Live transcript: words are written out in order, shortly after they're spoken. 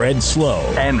Fred Slow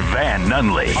and Van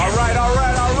Nunley. All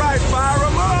right, fire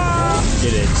them up!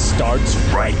 It starts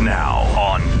right now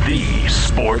on The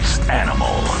Sports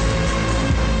Animal.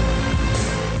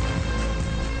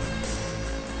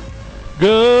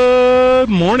 Good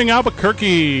morning,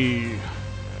 Albuquerque.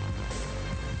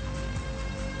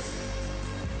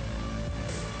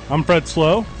 I'm Fred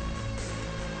Slow.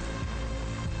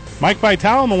 Mike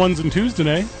Vitale on the ones and twos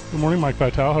today. Good morning, Mike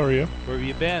Vitale. How are you? Where have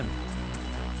you been?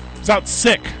 I was out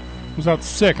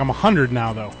sick. I'm 100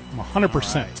 now, though. I'm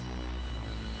 100%. Right.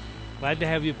 Glad to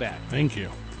have you back. Thank you.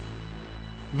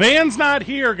 Van's not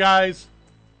here, guys.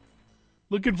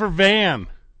 Looking for Van.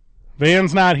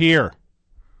 Van's not here.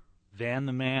 Van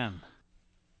the man.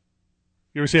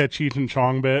 You ever see that Cheech and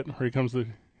Chong bit where he comes to,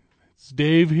 it's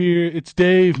Dave here. It's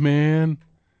Dave, man.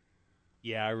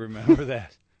 Yeah, I remember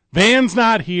that. Van's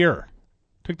not here.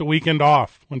 Took the weekend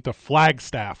off. Went to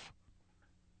Flagstaff.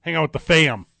 Hang out with the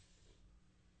fam.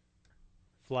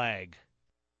 Flag.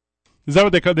 Is that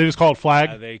what they call? They just call it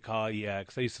flag? They call it, yeah,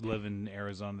 because I used to live in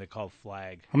Arizona. They call it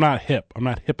flag. I'm not hip. I'm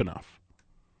not hip enough.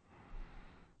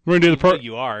 We're gonna do the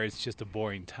you are. It's just a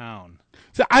boring town.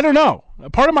 So, I don't know.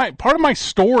 Part of my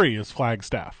story is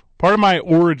Flagstaff. Part of my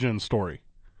origin story.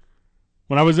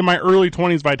 When I was in my early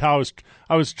 20s,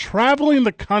 I was traveling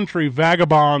the country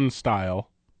vagabond style.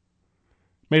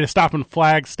 Made a stop in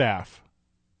Flagstaff.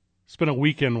 Spent a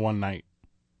weekend one night.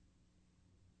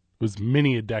 It was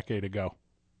many a decade ago.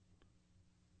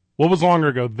 What was longer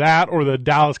ago, that or the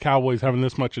Dallas Cowboys having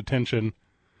this much attention?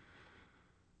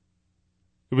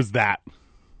 It was that.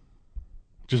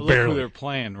 Just Look barely. who they're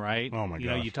playing, right? Oh, my gosh. You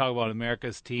know, you talk about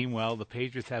America's team. Well, the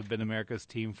Patriots have been America's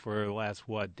team for the last,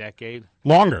 decade?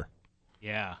 Longer.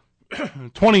 Yeah.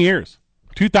 20 years.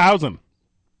 2000.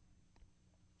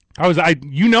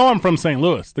 I'm from St.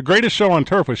 Louis. The greatest show on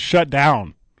turf was shut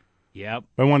down. Yep.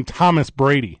 By one Thomas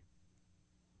Brady.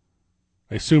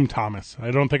 I assume Thomas. I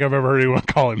don't think I've ever heard anyone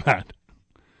call him that.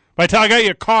 Vital, I got you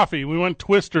a coffee. We went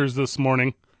Twisters this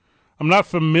morning. I'm not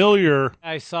familiar.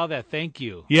 I saw that. Thank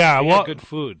you. Yeah, They got good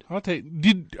food. I'll take.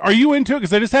 Are you into it?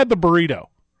 Because I just had the burrito,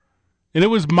 and it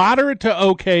was moderate to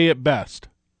okay at best.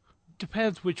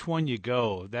 Depends which one you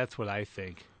go. That's what I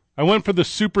think. I went for the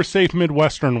super safe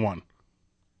Midwestern one.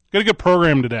 Got a good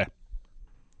program today.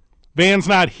 Van's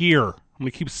not here. I'm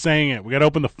going to keep saying it. We got to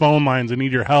open the phone lines. I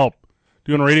need your help.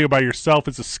 Doing radio by yourself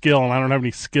is a skill, and I don't have any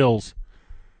skills.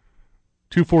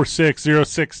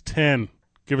 246-0610.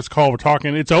 Give us a call. We're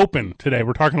talking. It's open today.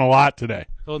 We're talking a lot today.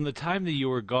 So in the time that you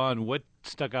were gone, what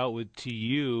stuck out to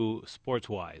you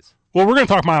sports-wise? Well, we're going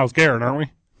to talk Myles Garrett, aren't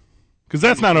we? Because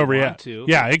that's not over yet. To.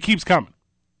 Yeah, it keeps coming.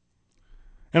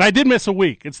 And I did miss a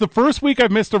week. It's the first week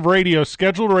I've missed of radio,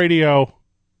 scheduled radio,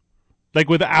 like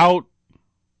without,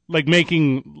 like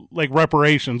making like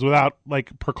reparations, without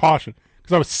like precaution.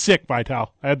 Because I was sick,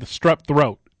 Vital. I had the strep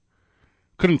throat.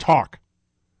 Couldn't talk.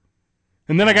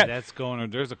 And then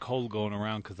there's a cold going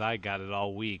around because I got it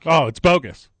all week. Oh, it's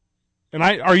bogus. And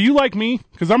are you like me?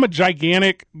 Because I'm a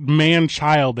gigantic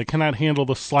man-child that cannot handle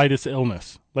the slightest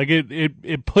illness. Like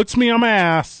it puts me on my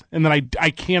ass, and then I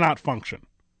cannot function.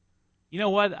 You know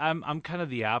what? I'm kind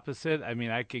of the opposite. I mean,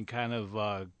 I can kind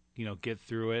of get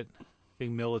through it. I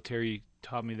think military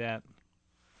taught me that.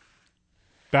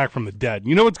 Back from the dead.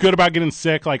 You know what's good about getting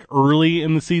sick like early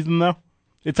in the season though?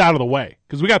 It's out of the way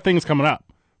because we got things coming up.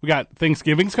 We got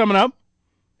Thanksgiving's coming up.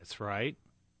 That's right.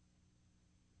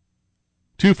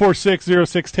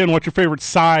 246-0610. What's your favorite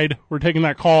side? We're taking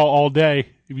that call all day.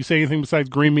 If you say anything besides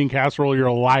green bean casserole, you're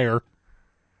a liar.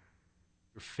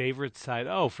 Your favorite side?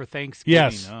 Oh, for Thanksgiving.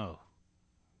 Yes. Oh.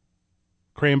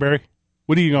 Cranberry.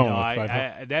 What are you going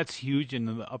with? That's huge in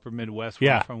the upper Midwest.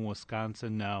 Where I'm from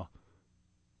Wisconsin now.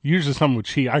 Usually something with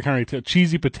cheese. I can't really tell.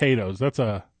 Cheesy potatoes. That's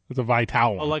a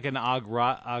Vital one. Oh, like an au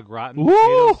gratin.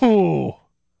 Ooh.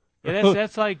 Yeah,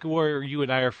 that's like where you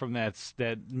and I are from. That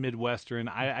Midwestern.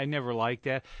 I never liked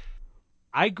that.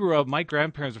 I grew up. My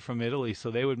grandparents are from Italy,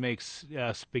 so they would make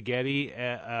spaghetti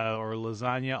or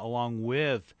lasagna along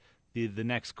with the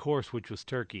next course, which was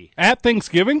turkey at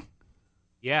Thanksgiving.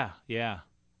 Yeah.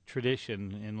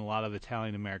 Tradition in a lot of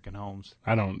Italian American homes.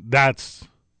 That's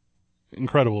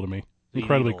incredible to me.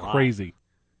 Incredibly crazy.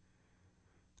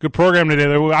 Good program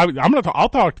today. I'll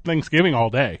talk Thanksgiving all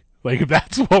day. Like if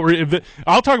that's what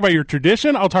I'll talk about your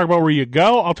tradition. I'll talk about where you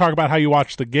go. I'll talk about how you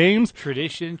watch the games.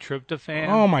 Tradition, tryptophan.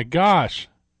 Oh my gosh,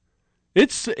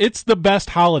 it's the best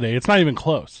holiday. It's not even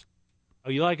close. Oh,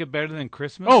 you like it better than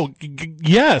Christmas? Oh,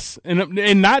 yes,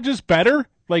 and not just better,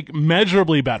 like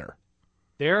measurably better.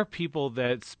 There are people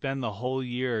that spend the whole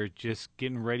year just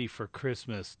getting ready for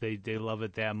Christmas. They love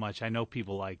it that much. I know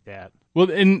people like that. Well,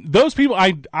 and those people,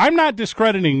 I'm not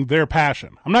discrediting their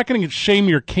passion. I'm not going to shame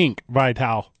your kink,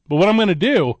 Vital. But what I'm going to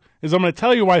do is I'm going to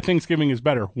tell you why Thanksgiving is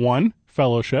better. One,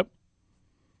 fellowship.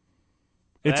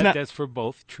 That's for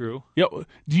both, true. Do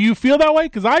you feel that way?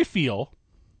 Because I feel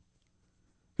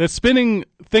that spending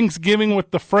Thanksgiving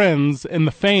with the friends and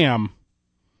the fam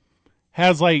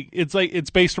it's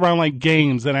based around like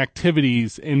games and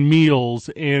activities and meals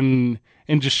and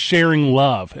just sharing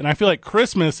love. And I feel like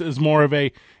Christmas is more of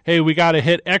a, hey, we got to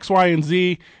hit X, Y, and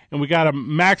Z, and we got to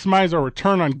maximize our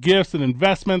return on gifts and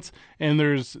investments. And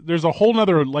there's a whole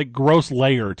nother like gross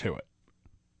layer to it.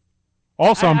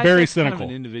 Also, I'm very cynical. Kind of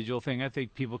an individual thing. I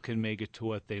think people can make it to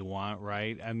what they want,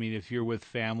 right? I mean, if you're with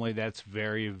family, that's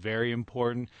very, very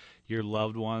important. Your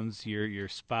loved ones, your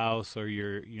spouse, or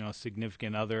your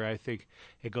significant other. I think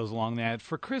it goes along that.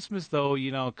 For Christmas, though,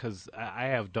 because I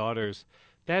have daughters,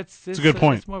 that's a good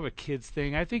point. It's more of a kids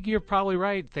thing. I think you're probably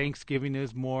right. Thanksgiving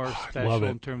is more special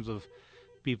in terms of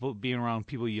people being around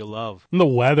people you love. And the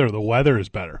weather is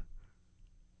better,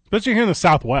 especially here in the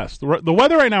Southwest. The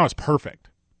weather right now is perfect.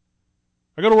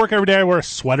 I go to work every day. I wear a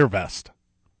sweater vest.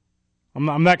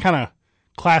 I'm that kind of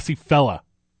classy fella.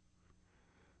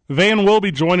 Van will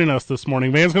be joining us this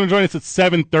morning. Van's going to join us at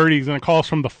 7:30. He's going to call us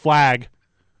from the Flag.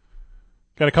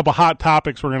 Got a couple hot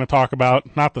topics we're going to talk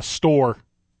about, not the store.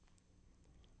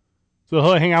 So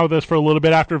he'll hang out with us for a little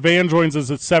bit. After Van joins us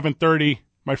at 7:30,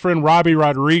 my friend Robbie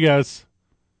Rodriguez,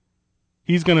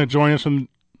 he's going to join us from...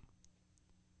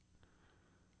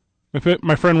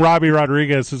 My friend Robbie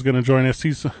Rodriguez is going to join us.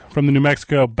 He's from the New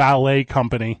Mexico Ballet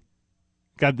Company.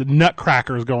 Got the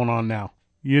Nutcrackers going on now.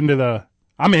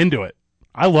 I'm into it.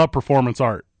 I love performance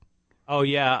art. Oh,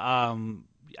 yeah.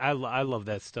 I love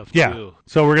that stuff, yeah. too.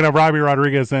 So we're going to have Robbie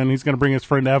Rodriguez in. He's going to bring his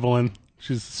friend Evelyn.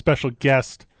 She's a special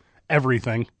guest.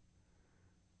 Everything.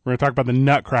 We're going to talk about the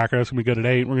Nutcracker. That's going to be good at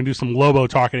 8. We're going to do some Lobo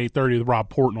talk at 8:30 with Rob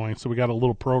Portnoy. So we got a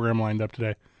little program lined up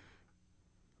today.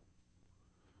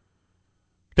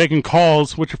 Taking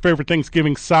calls. What's your favorite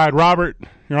Thanksgiving side? Robert,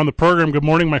 you're on the program. Good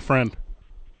morning, my friend.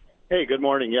 Hey, good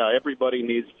morning. Yeah, everybody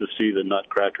needs to see the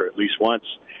Nutcracker at least once.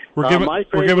 We're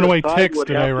giving away ticks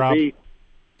today, Rob. We're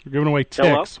giving away ticks.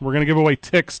 Hello? We're going to give away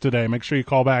ticks today. Make sure you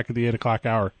call back at the 8 o'clock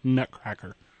hour.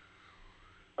 Nutcracker.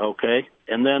 Okay.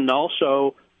 And then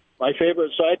also, my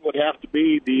favorite side would have to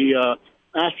be the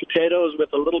mashed potatoes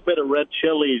with a little bit of red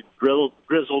chili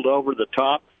drizzled over the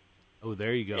top. Oh,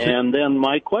 there you go. And then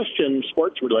my question,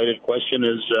 sports-related question,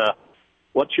 is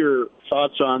what's your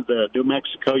thoughts on the New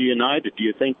Mexico United? Do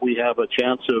you think we have a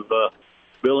chance of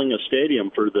building a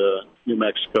stadium for the New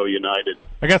Mexico United?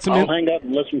 I'll hang up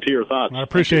and listen to your thoughts. I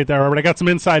appreciate that, Robert. I got some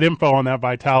inside info on that,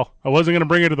 Vital. I wasn't going to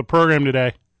bring it to the program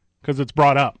today because it's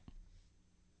brought up.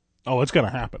 Oh, it's going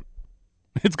to happen.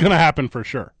 It's going to happen for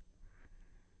sure.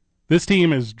 This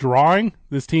team is drawing.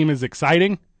 This team is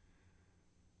exciting.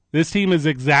 This team is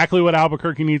exactly what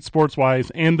Albuquerque needs sports-wise,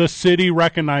 and the city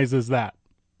recognizes that.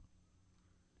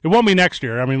 It won't be next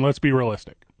year. I mean, let's be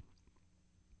realistic.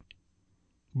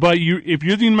 But if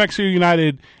you're the New Mexico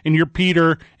United and you're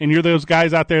Peter and you're those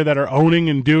guys out there that are owning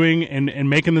and doing and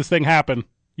making this thing happen,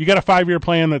 you got a 5-year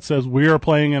plan that says we are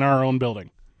playing in our own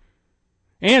building.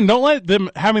 And don't let them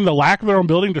having the lack of their own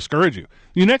building discourage you.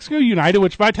 New Mexico United,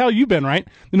 which Vital, you've been, right?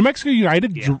 The New Mexico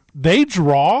United, they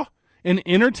draw and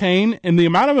entertain, and the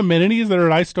amount of amenities that are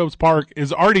at Isotopes Park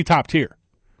is already top tier.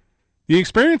 The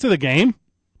experience of the game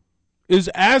is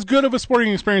as good of a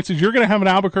sporting experience as you're going to have in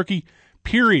Albuquerque,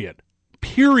 period.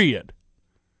 Period.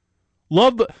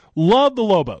 Love the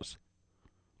Lobos.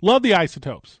 Love the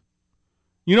Isotopes.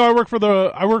 I work for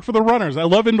the Runners. I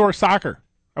love indoor soccer.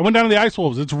 I went down to the Ice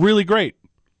Wolves. It's really great.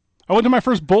 I went to my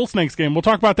first Bull Snakes game. We'll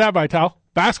talk about that, Vital.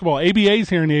 Basketball, ABA's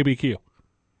here in the ABQ.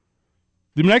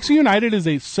 The New Mexico United is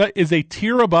a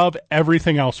tier above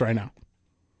everything else right now.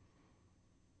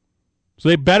 So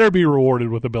they better be rewarded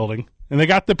with a building. And they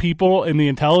got the people and the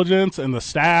intelligence and the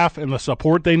staff and the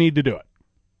support they need to do it.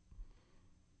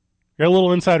 Got a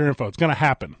little insider info. It's going to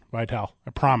happen, Vital.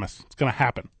 I promise. It's going to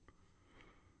happen.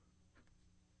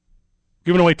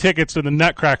 Giving away tickets to the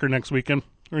Nutcracker next weekend.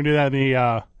 We're going to do that in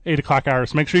the 8 o'clock hour.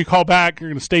 So make sure you call back. You're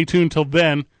going to stay tuned till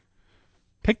then.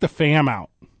 Take the fam out.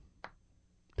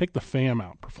 Take the fam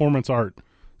out. Performance art.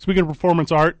 Speaking of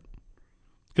performance art,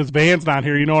 because Van's not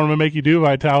here, you know what I'm going to make you do,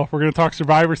 Vital? We're going to talk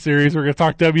Survivor Series. We're going to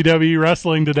talk WWE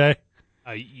wrestling today.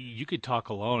 You could talk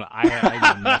alone. I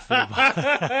know nothing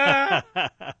about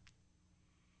it.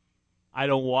 I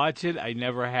don't watch it. I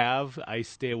never have. I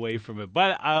stay away from it.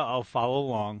 But I'll follow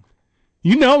along.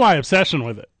 You know my obsession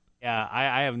with it. Yeah,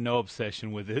 I have no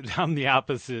obsession with it. I'm the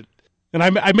opposite. And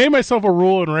I made myself a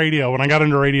rule in radio when I got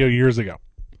into radio years ago.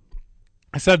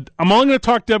 I said, I'm only going to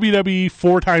talk WWE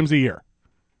 4 times a year.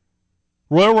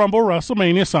 Royal Rumble,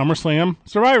 WrestleMania, SummerSlam,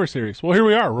 Survivor Series. Well, here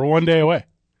we are. We're 1 day away.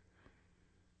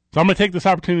 So I'm going to take this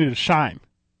opportunity to shine.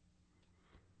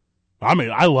 I mean,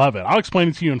 I love it. I'll explain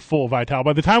it to you in full, Vital.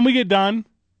 By the time we get done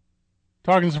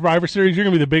talking Survivor Series, you're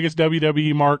going to be the biggest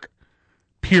WWE mark,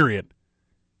 period.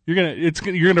 You're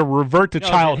gonna revert to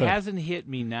childhood. It hasn't hit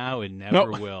me now. It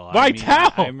never will.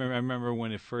 Vital. I remember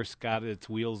when it first got its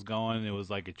wheels going. It was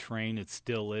like a train. It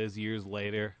still is years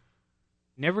later.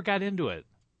 Never got into it.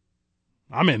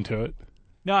 I'm into it.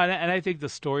 No, and I think the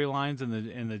storylines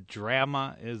and the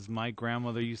drama, as my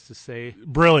grandmother used to say,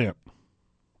 brilliant.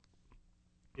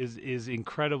 Is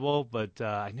incredible. But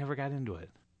I never got into it.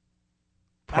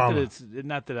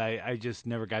 Not that I just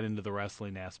never got into the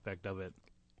wrestling aspect of it.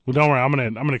 Well, don't worry. I'm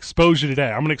gonna expose you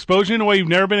today. I'm gonna expose you in a way you've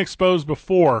never been exposed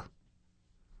before.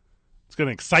 It's gonna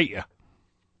excite you.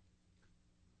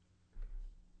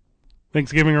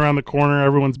 Thanksgiving around the corner.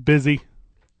 Everyone's busy.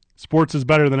 Sports is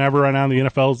better than ever right now. The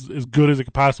NFL is as good as it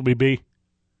could possibly be.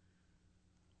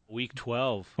 Week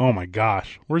 12. Oh my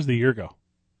gosh, where's the year go?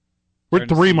 We're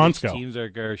 3 months ago. Teams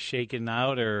are shaking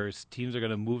out, or teams are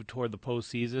going to move toward the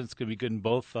postseason. It's going to be good in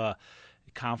both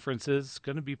conferences. It's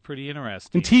going to be pretty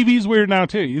interesting. And TV's weird now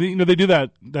too. You know they do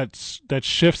that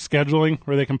shift scheduling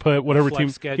where they can put whatever team.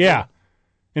 Schedule. Yeah.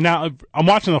 And now I'm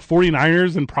watching the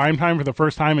 49ers in primetime for the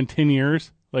first time in 10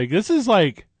 years. This is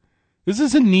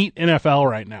a neat NFL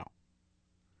right now.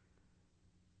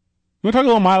 You want to talk a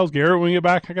little Myles Garrett when we get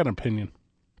back? I got an opinion.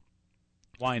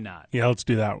 Why not? Yeah, let's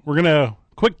do that. We're gonna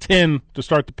quick 10 to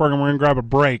start the program. We're gonna grab a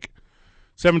break.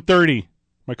 7:30.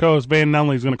 My co-host Van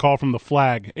Nunley is gonna call from the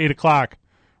Flag. 8 o'clock.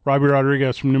 Robbie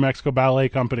Rodriguez from New Mexico Ballet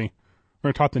Company. We're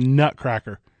gonna talk the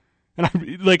Nutcracker. And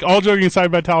I'm all joking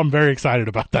aside, Vital, I'm very excited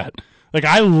about that.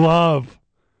 I love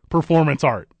performance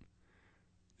art.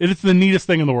 It's the neatest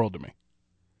thing in the world to me.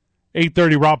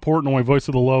 8:30. Rob Portnoy, voice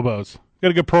of the Lobos. Got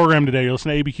a good program today. You're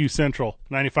listening to ABQ Central,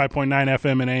 95.9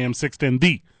 FM and AM 610,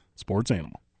 the Sports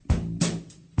Animal.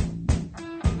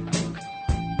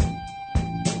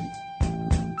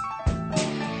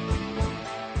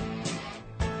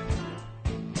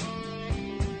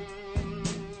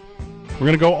 We're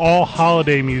going to go all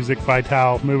holiday music,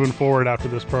 Vital, moving forward after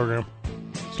this program.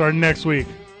 Starting next week,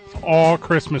 it's all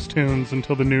Christmas tunes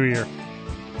until the new year.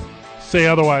 Say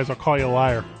otherwise, I'll call you a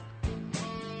liar.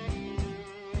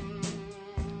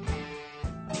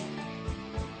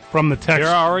 From the text. There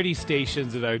are already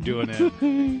stations that are doing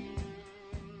it.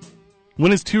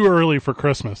 When is too early for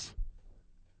Christmas?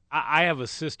 I have a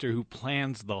sister who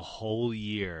plans the whole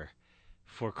year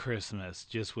for Christmas,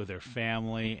 just with her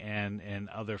family and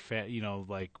other she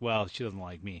doesn't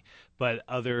like me, but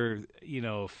other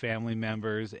family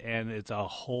members, and it's a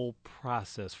whole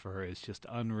process for her. It's just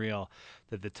unreal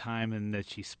that the time and that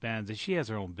she spends, and she has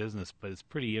her own business, but it's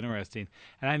pretty interesting.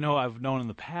 And I know I've known in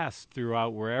the past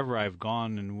throughout wherever I've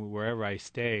gone and wherever I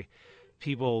stay,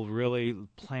 people really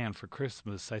plan for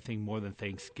Christmas, I think, more than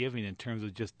Thanksgiving in terms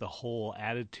of just the whole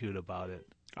attitude about it.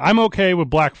 I'm okay with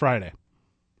Black Friday.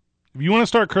 If you want to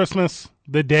start Christmas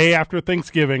the day after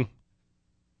Thanksgiving,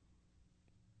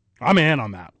 I'm in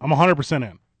on that. I'm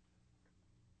 100% in.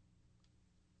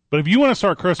 But if you want to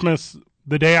start Christmas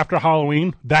the day after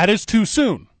Halloween, that is too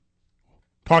soon.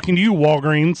 Talking to you,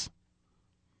 Walgreens.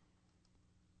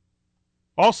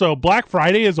 Also, Black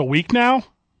Friday is a week now.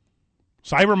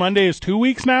 Cyber Monday is 2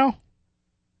 weeks now.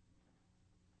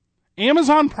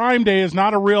 Amazon Prime Day is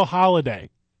not a real holiday.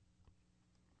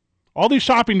 All these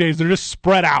shopping days, they're just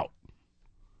spread out.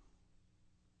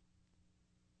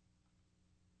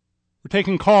 We're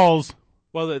taking calls.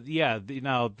 Well, me,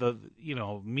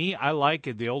 I like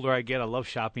it. The older I get, I love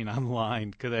shopping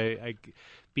online because I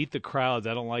beat the crowds.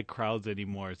 I don't like crowds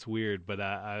anymore. It's weird, but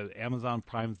Amazon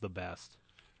Prime's the best.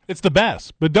 It's the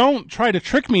best, but don't try to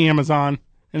trick me, Amazon,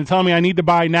 and tell me I need to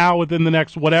buy now within the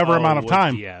next whatever amount of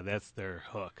time. Yeah, that's their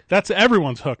hook. That's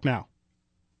everyone's hook now.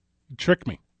 Trick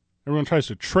me. Everyone tries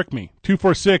to trick me.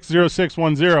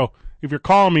 246-0610. If you're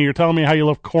calling me, you're telling me how you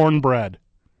love cornbread.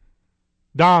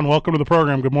 Don, welcome to the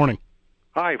program. Good morning.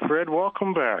 Hi, Fred.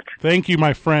 Welcome back. Thank you,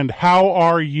 my friend. How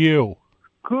are you?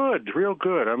 Good, real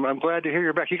good. I'm glad to hear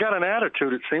you're back. You got an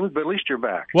attitude, it seems, but at least you're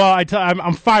back. Well,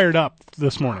 I'm fired up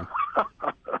this morning.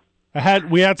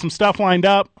 We had some stuff lined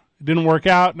up. It didn't work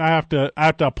out, and I have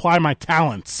to apply my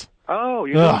talents. Oh,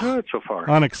 you're doing good so far.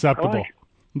 Unacceptable. Like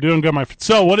I'm doing good, my friend.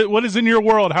 So, what is in your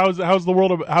world? How's the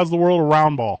world of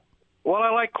round ball? Well,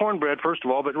 I like cornbread, first of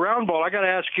all, but round ball, I got to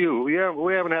ask you. We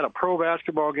haven't had a pro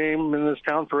basketball game in this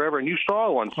town forever, and you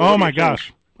saw one. So oh, my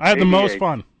gosh. I had the most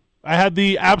fun. I had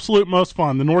the absolute most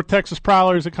fun. The North Texas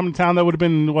Prowlers that come to town, that would have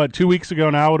been, 2 weeks ago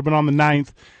now, would have been on the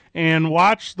 9th, and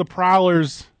watch the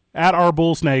Prowlers at our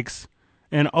Bull Snakes,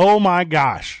 and oh my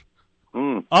gosh,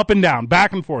 up and down,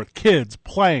 back and forth, kids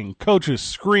playing, coaches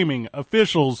screaming,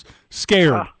 officials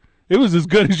scared. It was as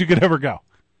good as you could ever go.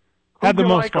 Had the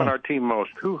most fun on our team most.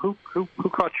 Who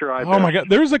caught your eye? Oh my God,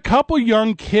 there's a couple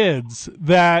young kids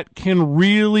that can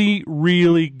really,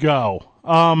 really go.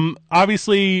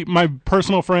 Obviously, my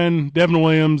personal friend Devin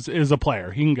Williams is a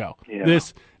player. He can go. Yeah.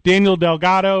 This Daniel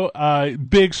Delgado,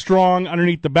 big, strong,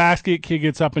 underneath the basket. Kid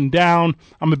gets up and down.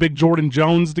 I'm a big Jordan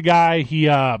Jones guy. He,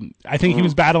 I think he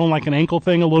was battling like an ankle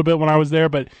thing a little bit when I was there,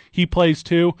 but he plays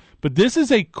too. But this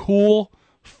is a cool,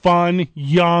 fun,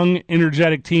 young,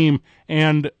 energetic team,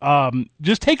 and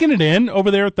just taking it in over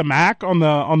there at the MAC on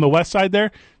the west side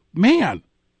there, man,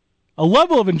 a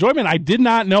level of enjoyment I did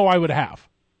not know I would have.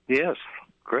 Yes,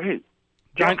 great.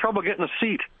 Did you have trouble getting a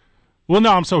seat? Well,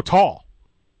 no, I'm so tall.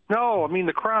 No, I mean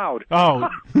the crowd. Oh,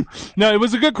 no, it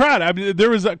was a good crowd. I mean, there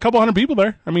was a couple hundred people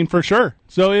there. I mean, for sure.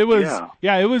 So it was,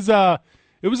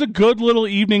 it was a good little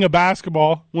evening of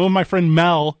basketball. One with my friend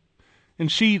Mel,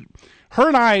 and her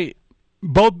and I,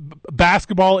 both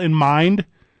basketball in mind,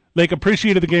 like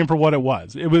appreciated the game for what it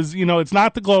was. It was, it's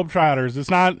not the Globetrotters. It's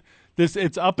not this.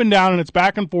 It's up and down and it's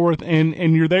back and forth,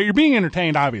 and you're there. You're being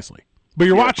entertained, obviously, but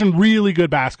you're watching really good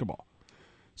basketball.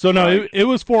 So, no, right. it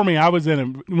was for me. I was in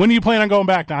it. When do you plan on going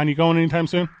back, Don? You going anytime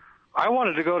soon? I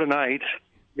wanted to go tonight.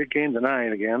 Good game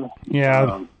tonight again.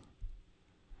 Yeah.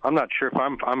 I'm not sure if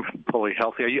I'm fully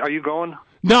healthy. Are you going?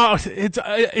 No,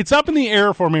 it's up in the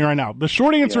air for me right now. The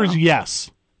short answer is yes.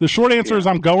 The short answer is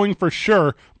I'm going for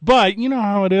sure. But you know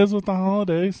how it is with the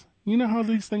holidays. You know how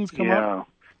these things come up.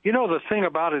 The thing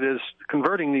about it is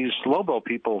converting these Lobo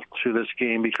people to this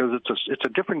game, because it's a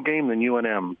different game than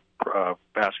UNM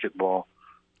basketball.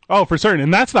 Oh, for certain.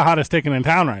 And that's the hottest ticket in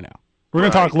town right now. We're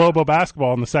going to talk Lobo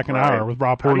basketball in the second hour with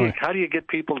Rob Portnoy. How do you get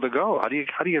people to go? How do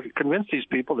you convince these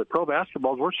people that pro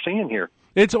basketball is worth seeing here?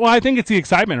 I think it's the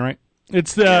excitement, right?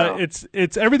 It's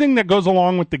it's everything that goes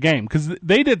along with the game, because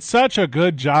they did such a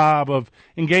good job of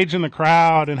engaging the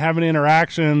crowd and having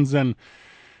interactions and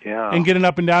getting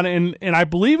up and down. And I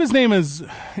believe his name is,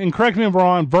 and correct me if I'm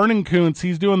wrong, Vernon Kuntz.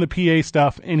 He's doing the PA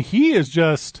stuff, and he is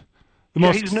just the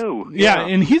most. He's new. Yeah,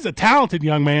 and he's a talented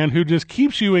young man who just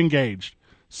keeps you engaged.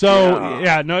 So,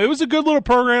 it was a good little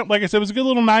program. Like I said, it was a good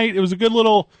little night. It was a good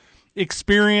little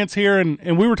experience here.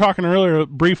 And we were talking earlier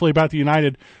briefly about the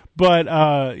United. But,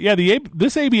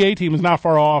 this ABA team is not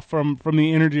far off from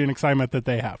the energy and excitement that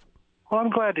they have. Well, I'm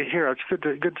glad to hear. It's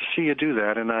good to see you do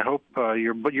that. And I hope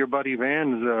your buddy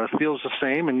Van feels the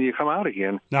same and you come out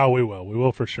again. No, we will. We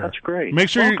will for sure. That's great. Make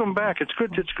sure Welcome back. It's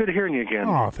good hearing you again.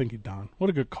 Oh, thank you, Don. What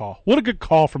a good call. What a good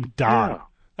call from Don. Yeah.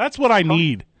 That's what I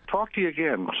need. Talk to you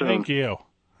again soon. Thank you.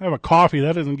 I have a coffee.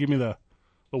 That doesn't give me the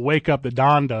wake up that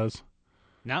Don does.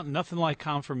 Now, nothing like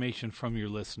confirmation from your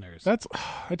listeners.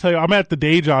 I tell you, I'm at the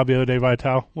day job the other day,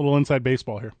 Vital. A little inside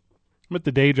baseball here. I'm at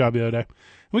the day job the other day.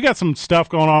 We got some stuff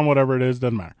going on, whatever it is,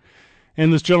 doesn't matter.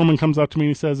 And this gentleman comes up to me and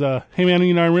he says, hey man,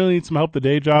 I really need some help the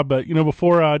day job, but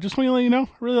before, just want to let you know,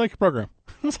 I really like your program.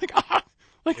 I was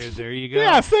like, there you go.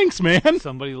 Yeah, thanks, man.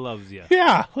 Somebody loves you.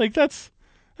 Yeah, that's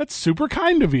super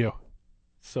kind of you.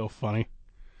 So funny.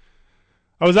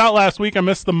 I was out last week. I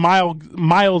missed the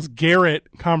Myles Garrett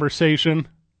conversation.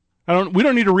 We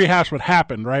don't need to rehash what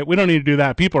happened, right? We don't need to do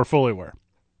that. People are fully aware.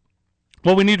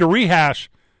 What we need to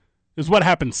rehash is what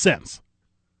happened since.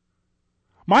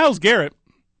 Myles Garrett,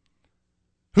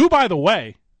 who, by the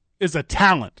way, is a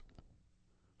talent,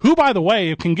 who, by the way,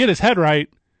 if can get his head right,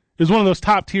 is one of those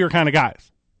top-tier kind of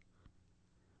guys.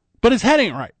 But his head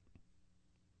ain't right.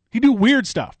 He do weird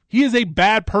stuff. He is a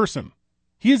bad person.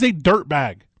 He is a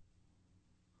dirtbag.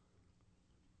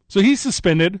 So he's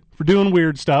suspended for doing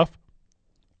weird stuff,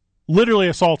 literally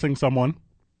assaulting someone.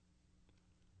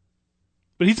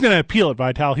 But he's going to appeal it,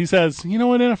 Vital. He says, you know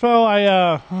what,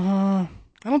 NFL,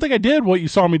 I don't think I did what you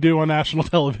saw me do on national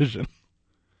television.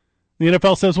 The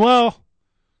NFL says, well,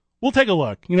 we'll take a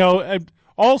look.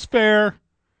 All's fair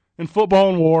in football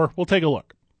and war. We'll take a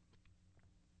look.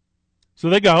 So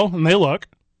they go and they look.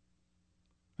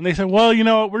 And they say, well,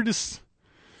 we just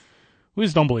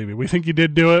don't believe you. We think you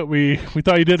did do it. We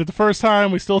thought you did it the first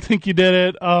time. We still think you did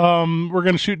it. We're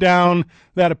going to shoot down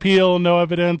that appeal. No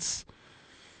evidence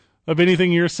of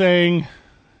anything you're saying.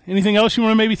 Anything else you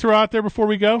want to maybe throw out there before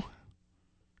we go?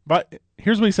 But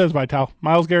here's what he says, Vital.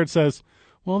 Myles Garrett says,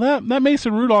 well, that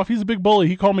Mason Rudolph, he's a big bully.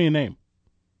 He called me a name.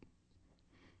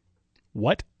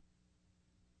 What?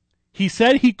 He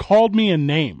said he called me a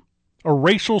name, a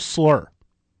racial slur.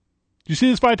 Did you see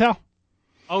this, Vital?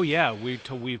 Oh, yeah, we've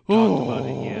talked about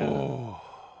it, yeah.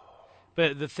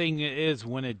 But the thing is,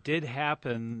 when it did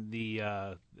happen,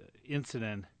 the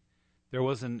incident, there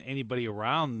wasn't anybody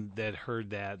around that heard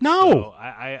that. No. So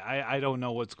I don't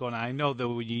know what's going on. I know that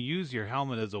when you use your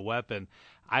helmet as a weapon,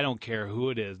 I don't care who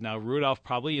it is. Now, Rudolph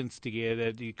probably instigated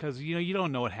it because, you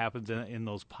don't know what happens in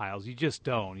those piles. You just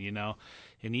don't,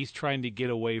 And he's trying to get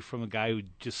away from a guy who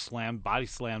just body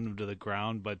slammed him to the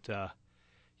ground, but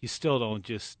you still don't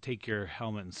just take your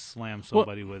helmet and slam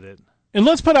somebody with it. And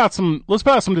let's put out some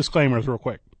disclaimers real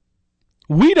quick.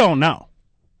 We don't know.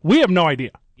 We have no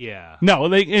idea. Yeah. No,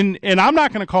 and I'm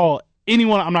not going to call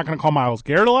anyone. I'm not going to call Myles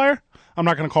Garrett a liar. I'm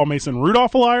not going to call Mason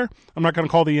Rudolph a liar. I'm not going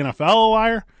to call the NFL a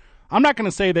liar. I'm not going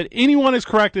to say that anyone is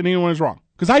correct and anyone is wrong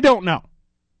because I don't know.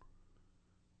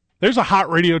 There's a hot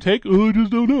radio take. Oh, I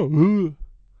just don't know.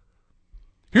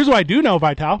 Here's what I do know,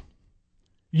 Vital.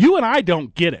 You and I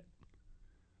don't get it.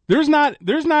 There's not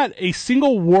a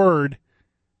single word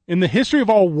in the history of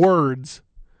all words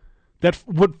that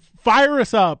would fire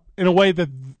us up in a way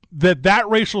that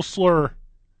racial slur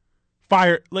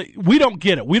we don't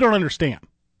get it. We don't understand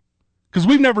because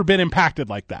we've never been impacted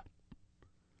like that.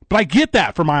 But I get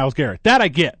that for Myles Garrett. That I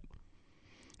get.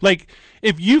 Like,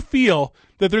 if you feel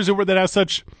that there's a word that has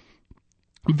such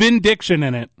vindication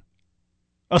in it,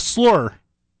 a slur,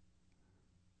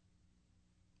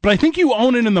 but I think you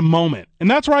own it in the moment.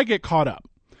 And that's where I get caught up.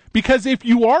 Because if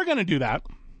you are going to do that,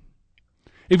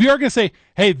 if you are going to say,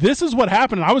 hey, this is what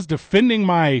happened, and I was defending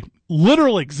my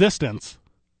literal existence,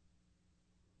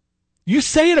 you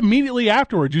say it immediately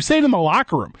afterwards. You say it in the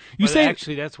locker room.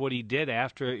 Actually, that's what he did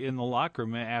in the locker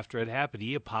room after it happened.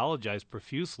 He apologized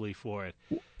profusely for it.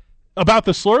 About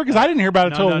the slur? Because I didn't hear about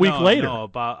it until a week later. No,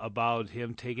 about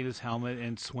him taking his helmet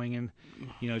and swinging,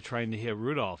 trying to hit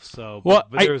Rudolph. So, but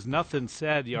there was nothing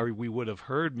said, or we would have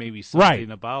heard maybe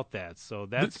something about that. So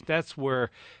that's where,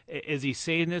 is he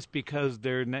saying this because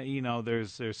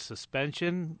there's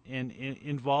suspension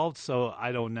involved? So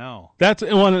I don't know.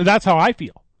 That's how I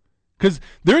feel. Because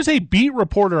there's a beat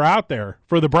reporter out there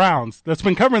for the Browns that's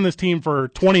been covering this team for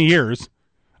 20 years.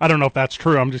 I don't know if that's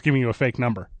true. I'm just giving you a fake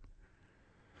number.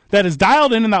 That is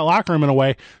dialed in that locker room in a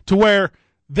way to where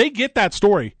they get that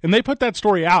story, and they put that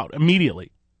story out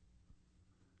immediately.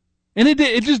 And it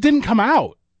just didn't come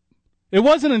out. It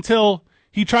wasn't until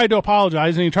he tried to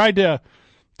apologize and he tried to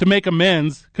make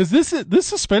amends, because this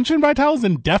suspension, Vital, is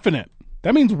indefinite.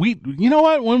 That means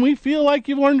when we feel like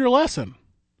you've learned your lesson.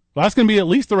 Well, that's going to be at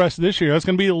least the rest of this year. That's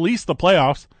going to be at least the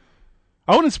playoffs.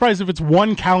 I wouldn't be surprised if it's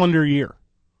 1 calendar year.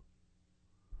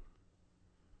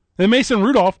 And Mason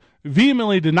Rudolph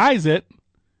vehemently denies it,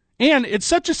 and it's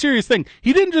such a serious thing.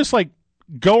 He didn't just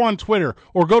go on Twitter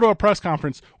or go to a press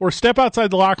conference or step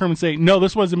outside the locker room and say, no,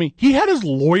 this wasn't me. He had his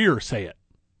lawyer say it.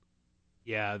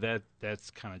 Yeah,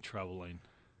 that's kind of troubling.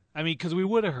 I mean, because we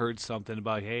would have heard something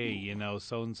about, hey,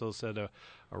 so-and-so said a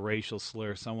racial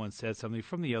slur. Someone said something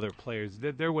from the other players.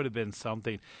 There would have been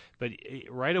something. But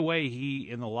right away, he,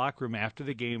 in the locker room after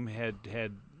the game, had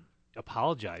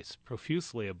apologized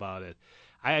profusely about it.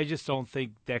 I just don't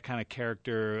think that kind of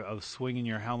character of swinging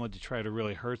your helmet to try to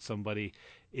really hurt somebody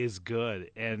is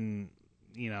good. And,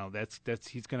 that's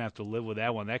he's going to have to live with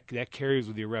that one. That carries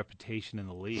with your reputation in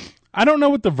the league. I don't know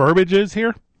what the verbiage is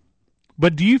here.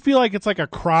 But do you feel like it's like a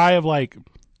cry of like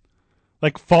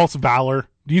false valor?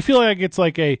 Do you feel like it's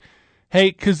like hey,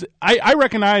 because I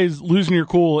recognize losing your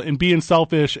cool and being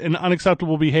selfish and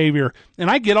unacceptable behavior,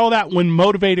 and I get all that when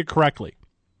motivated correctly.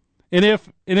 And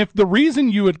if the reason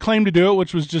you would claim to do it,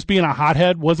 which was just being a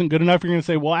hothead, wasn't good enough, you're going to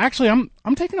say, well, actually,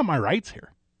 I'm taking up my rights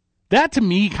here. That to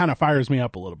me kind of fires me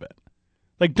up a little bit.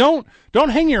 Like don't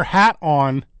hang your hat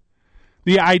on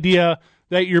the idea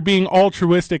that you're being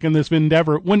altruistic in this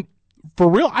endeavor when. For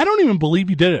real, I don't even believe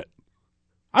you did it.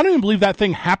 I don't even believe that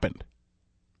thing happened.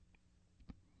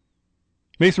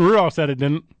 Mason Rudolph said it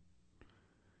didn't.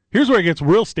 Here's where it gets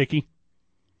real sticky.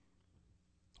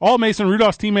 All Mason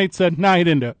Rudolph's teammates said, nah, he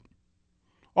didn't do it.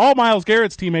 All Myles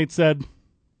Garrett's teammates said,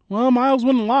 well, Myles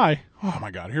wouldn't lie. Oh,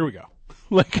 my God, here we go.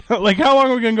 Like how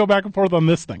long are we going to go back and forth on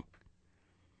this thing?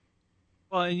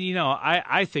 Well, and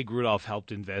I think Rudolph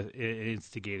helped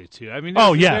instigate it too. I mean,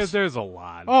 yes, there's a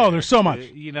lot. There's so much.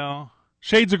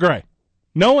 Shades of gray.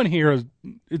 No one here is.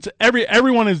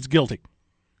 Everyone is guilty.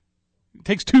 It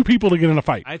takes two people to get in a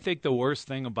fight. I think the worst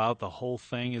thing about the whole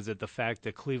thing is that the fact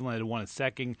that Cleveland had won a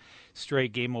second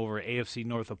straight game over AFC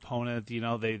North opponent.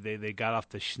 They got off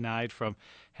the schneid from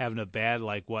having a bad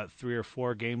 3 or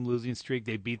 4 game losing streak.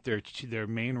 They beat their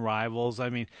main rivals. I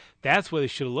mean, that's what they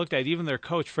should have looked at. Even their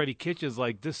coach Freddie Kitchens,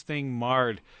 this thing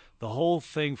marred the whole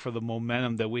thing for the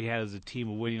momentum that we had as a team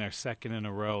of winning our second in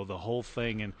a row, the whole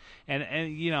thing. And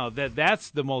that's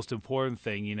the most important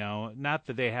thing, not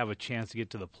that they have a chance to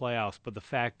get to the playoffs, but the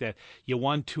fact that you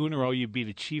won 2 in a row, you beat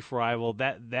a chief rival,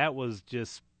 that was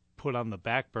just put on the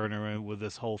back burner with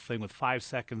this whole thing with 5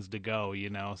 seconds to go,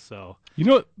 so. You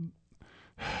know what?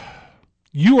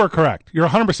 You are correct. You're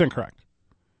 100% correct.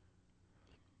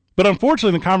 But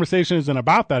unfortunately, the conversation isn't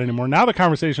about that anymore. Now the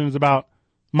conversation is about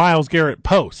Myles Garrett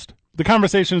post. The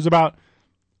conversation is about,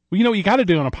 well, you got to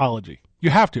do an apology. You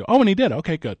have to. Oh, and he did.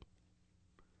 Okay, good.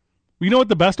 Well, you know what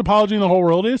the best apology in the whole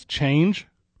world is? Change.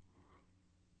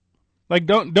 Like,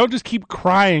 don't just keep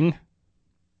crying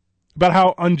about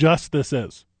how unjust this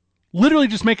is. Literally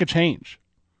just make a change.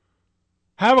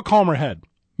 Have a calmer head.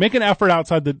 Make an effort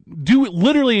outside do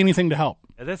literally anything to help.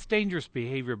 That's dangerous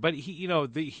behavior. But he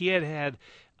had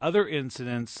other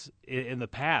incidents in the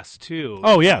past too.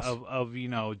 Oh yes, of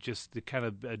just the kind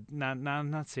of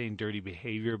not saying dirty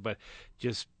behavior, but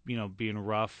just being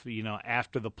rough.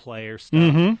 After the play or stuff.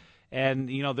 Mm-hmm. And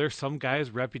there's some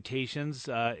guys' reputations.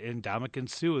 And Ndamukong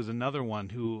Suh is another one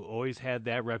who always had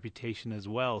that reputation as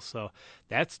well. So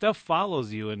that stuff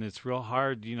follows you, and it's real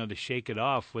hard, to shake it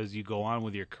off as you go on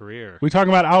with your career. We talking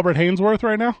about Albert Hainsworth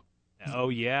right now? Oh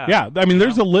yeah, yeah. I mean,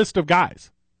 there's a list of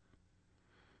guys.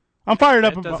 I'm fired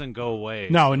up. That doesn't go away.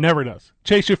 No, it never does.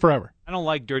 Chase you forever. I don't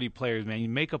like dirty players, man. You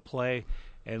make a play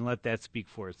and let that speak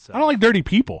for itself. I don't like dirty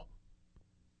people.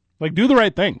 Like, do the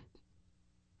right thing.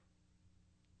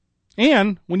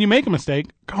 And when you make a mistake,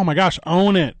 oh my gosh,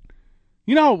 own it.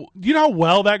 You know how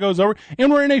well that goes over?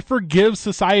 And we're in a forgive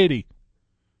society.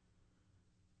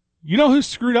 You know who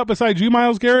screwed up besides you,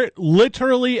 Myles Garrett?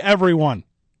 Literally everyone.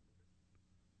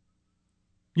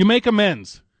 You make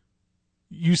amends.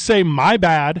 You say, my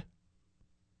bad.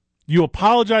 You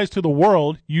apologize to the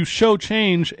world. You show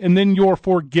change, and then you're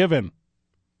forgiven.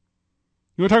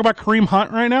 You want to talk about Kareem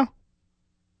Hunt right now?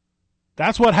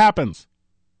 That's what happens.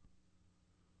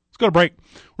 Let's go to break.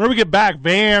 When we get back,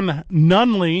 Van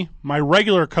Nunley, my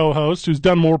regular co-host, who's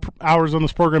done more hours on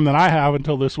this program than I have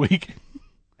until this week.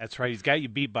 That's right. He's got you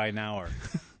beat by an hour.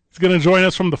 He's going to join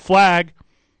us from the Flag.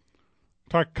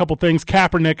 Talk a couple things.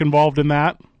 Kaepernick involved in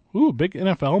that. Ooh, big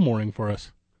NFL morning for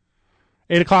us.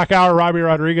 8 o'clock hour, Robbie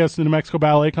Rodriguez, the New Mexico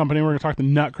Ballet Company. We're going to talk the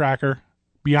Nutcracker.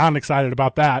 Beyond excited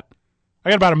about that. I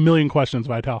got about 1 million questions,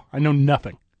 Vital. I know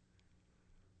nothing.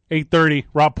 8:30,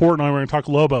 Rob Portnoy. We're going to talk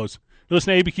Lobos. You're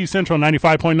listening to ABQ Central,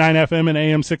 95.9 FM and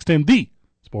AM 610, the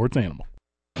Sports Animal.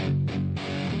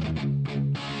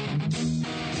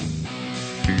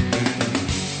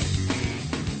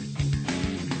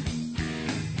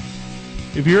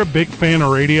 If you're a big fan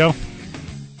of radio,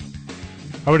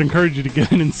 I would encourage you to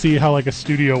get in and see how a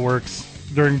studio works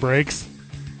during breaks.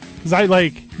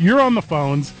 Because you're on the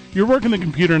phones, you're working the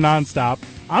computer nonstop.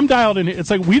 I'm dialed in. It's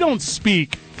like we don't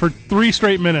speak for 3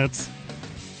 straight minutes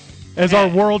as our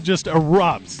world just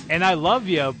erupts. And I love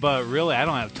you, but really, I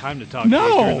don't have time to talk to you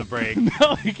during the break.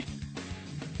 No,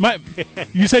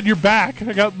 you said you're back.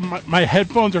 I got my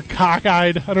headphones are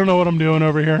cockeyed. I don't know what I'm doing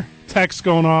over here. Text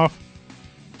going off.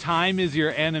 Time is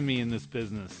your enemy in this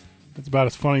business. It's about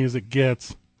as funny as it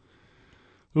gets.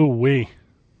 Ooh-wee.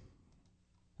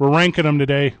 We're ranking them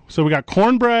today. So we got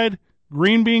cornbread,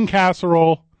 green bean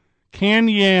casserole, canned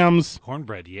yams.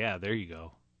 Cornbread, yeah, there you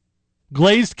go.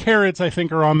 Glazed carrots, I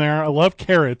think, are on there. I love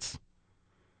carrots.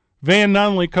 Van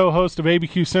Nunley, co-host of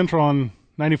ABQ Central on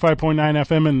 95.9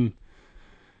 FM and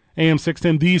AM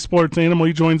 610, the Sports Animal.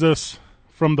 He joins us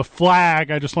from the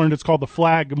Flag. I just learned it's called the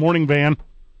Flag. Good morning, Van.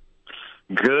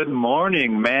 Good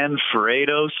morning,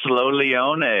 Manfredo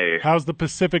Slowleone. How's the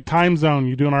Pacific time zone?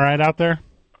 You doing all right out there?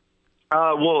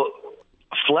 Well,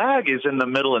 Flag is in the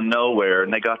middle of nowhere,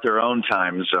 and they got their own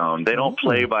time zone. They don't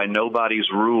play by nobody's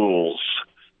rules.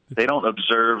 They don't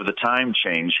observe the time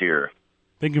change here.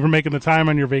 Thank you for making the time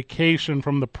on your vacation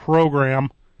from the program.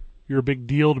 You're a big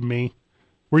deal to me.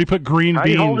 Where do you put green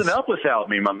beans? How you holding up without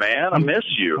me, my man? I miss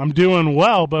you. I'm doing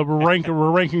well, but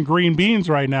we're ranking green beans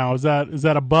right now. Is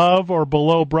that above or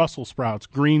below Brussels sprouts?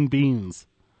 Green beans.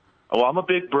 Oh, I'm a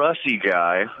big Brussy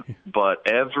guy, but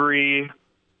every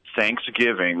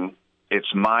Thanksgiving,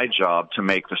 it's my job to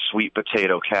make the sweet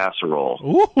potato casserole.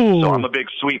 Ooh. So I'm a big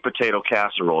sweet potato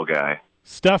casserole guy.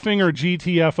 Stuffing or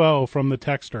GTFO from the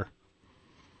texter?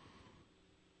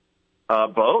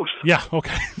 Both. Yeah,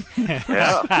 okay.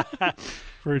 Yeah.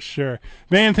 For sure.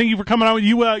 Man, thank you for coming on.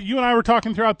 You and I were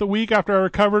talking throughout the week after I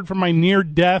recovered from my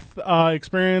near-death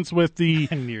experience with the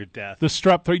near-death, the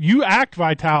strep throat. You act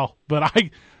vital, but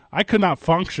I could not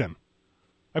function.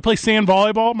 I play sand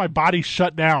volleyball. My body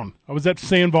shut down. I was at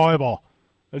sand volleyball.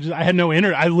 I had no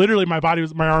energy.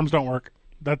 My arms don't work.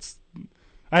 I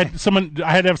had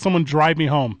to have someone drive me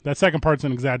home. That second part's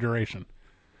an exaggeration.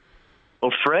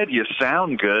 Well, Fred, you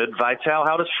sound good. Vital,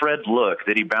 how does Fred look?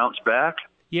 Did he bounce back?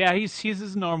 Yeah, he's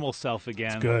his normal self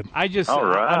again. It's good. All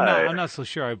right. I'm not so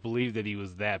sure I believe that he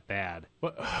was that bad.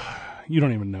 You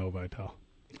don't even know, Vital.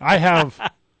 I have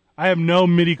no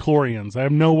midi-chlorians. I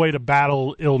have no way to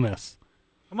battle illness.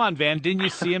 Come on, Van. Didn't you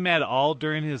see him at all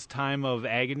during his time of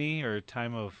agony or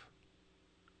time of...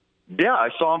 Yeah, I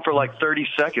saw him for like 30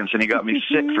 seconds, and he got me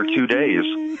sick for 2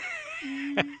 days.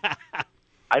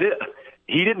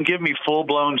 He didn't give me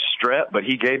full-blown strep, but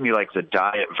he gave me like the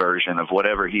diet version of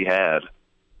whatever he had.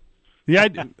 Yeah,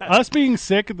 us being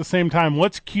sick at the same time,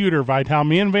 what's cuter, Vital?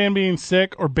 Me and Van being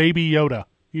sick or Baby Yoda?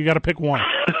 You got to pick one.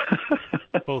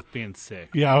 Both being sick.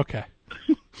 Yeah, okay.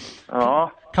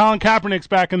 Aw. Colin Kaepernick's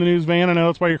back in the news, Van. I know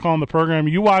that's why you're calling the program.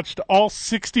 You watched all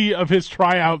 60 of his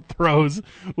tryout throws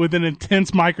with an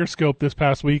intense microscope this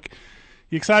past week.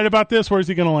 You excited about this? Where's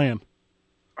he going to land?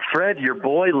 Fred, your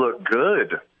boy looked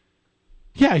good.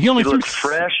 Yeah, he only He threw looked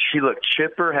fresh. He looked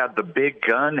chipper, had the big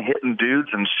gun, hitting dudes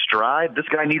in stride. This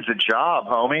guy needs a job,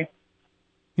 homie.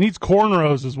 He needs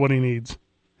cornrows is what he needs.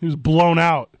 He was blown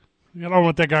out. I don't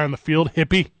want that guy on the field.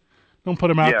 Hippie. Don't put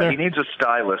him out there. Yeah, he needs a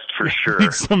stylist for sure.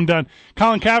 Needs some done.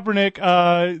 Colin Kaepernick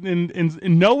in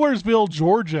Nowheresville,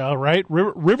 Georgia, right?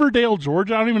 Riverdale,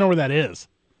 Georgia. I don't even know where that is.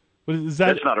 What is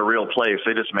that? That's not a real place.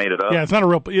 They just made it up. Yeah, it's not a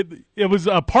real. It was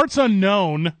parts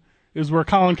unknown. Is where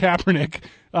Colin Kaepernick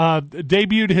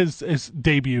re-debuted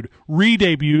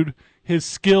his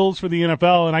skills for the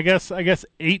NFL, and I guess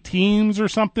 8 teams or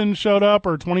something showed up,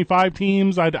 or 25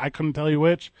 teams. I couldn't tell you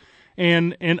which.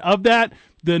 And of that,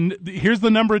 here's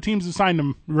the number of teams that signed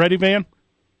him. Ready, Van?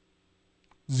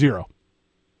 0.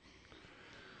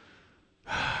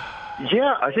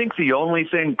 Yeah, I think the only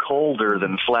thing colder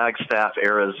than Flagstaff,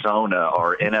 Arizona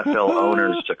are NFL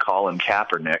owners to Colin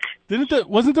Kaepernick.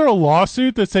 Wasn't there a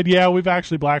lawsuit that said, yeah, we've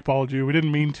actually blackballed you. We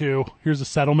didn't mean to. Here's a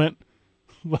settlement.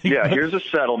 Here's a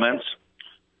settlement.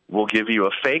 We'll give you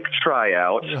a fake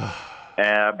tryout,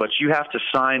 but you have to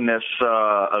sign this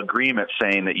agreement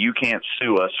saying that you can't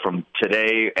sue us from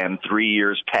today and 3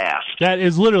 years past. That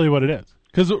is literally what it is.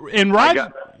 Because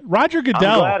Roger Goodell,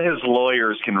 I'm glad his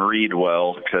lawyers can read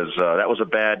well, because that was a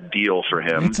bad deal for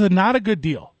him. It's not a good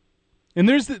deal. And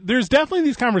there's definitely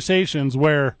these conversations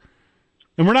where,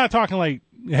 and we're not talking like,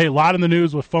 hey, a lot in the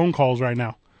news with phone calls right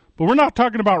now, but we're not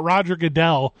talking about Roger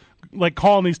Goodell like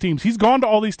calling these teams. He's gone to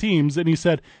all these teams and he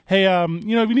said, hey, if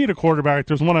you need a quarterback,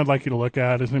 there's one I'd like you to look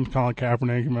at. His name's Colin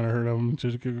Kaepernick. You might have heard of him.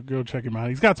 Just go check him out.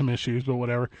 He's got some issues, but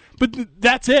whatever. But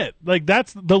that's it. Like,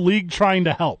 that's the league trying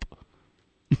to help.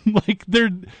 Like,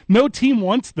 no team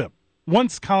wants Colin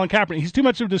Kaepernick. He's too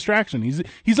much of a distraction.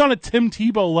 He's on a Tim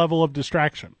Tebow level of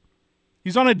distraction.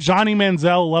 He's on a Johnny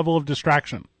Manziel level of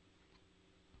distraction.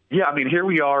 Yeah, I mean, here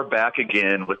we are back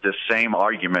again with this same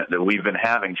argument that we've been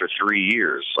having for 3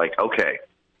 years. Like, okay,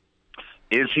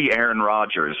 is he Aaron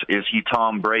Rodgers? Is he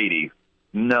Tom Brady?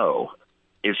 No.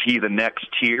 Is he the next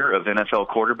tier of NFL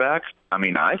quarterback? I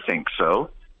mean, I think so.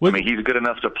 I mean, he's good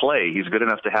enough to play. He's good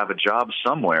enough to have a job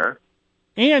somewhere.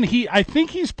 And I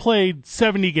think he's played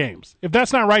 70 games. If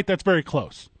that's not right, that's very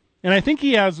close. And I think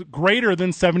he has greater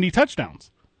than 70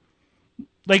 touchdowns.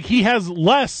 Like, he has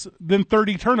less than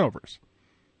 30 turnovers.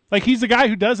 Like, he's a guy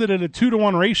who does it at a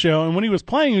 2-to-1 ratio, and when he was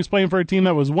playing for a team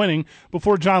that was winning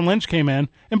before John Lynch came in.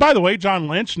 And by the way, John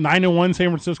Lynch, 9-1 San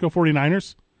Francisco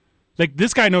 49ers. Like,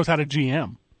 this guy knows how to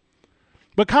GM.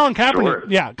 But Colin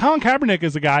Kaepernick, Colin Kaepernick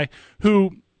is a guy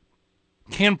who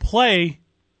can play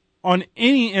on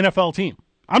any NFL team.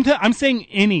 I'm saying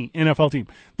any NFL team.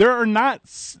 There are not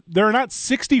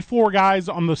 64 guys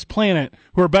on this planet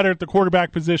who are better at the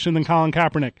quarterback position than Colin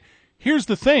Kaepernick. Here's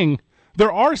the thing.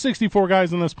 There are 64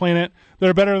 guys on this planet that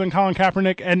are better than Colin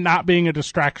Kaepernick at not being a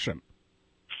distraction.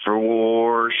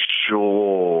 For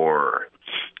sure.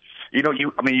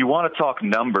 You want to talk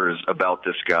numbers about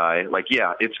this guy. Like,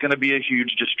 yeah, it's going to be a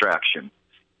huge distraction.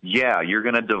 Yeah, you're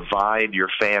going to divide your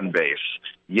fan base.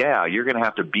 Yeah, you're going to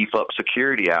have to beef up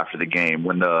security after the game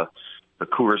when the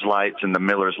Coors Lights and the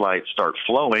Miller's Lights start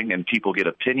flowing and people get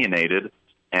opinionated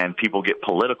and people get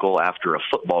political after a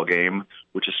football game,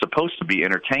 which is supposed to be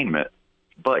entertainment.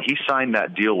 But he signed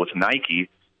that deal with Nike,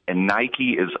 and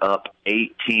Nike is up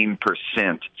 18%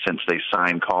 since they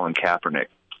signed Colin Kaepernick.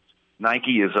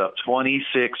 Nike is up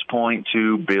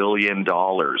 $26.2 billion.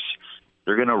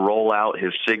 They're going to roll out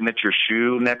his signature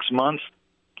shoe next month,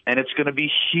 and it's going to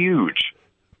be huge.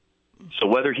 So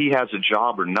whether he has a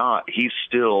job or not, he's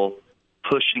still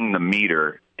pushing the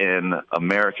meter in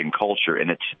American culture,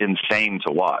 and it's insane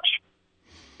to watch.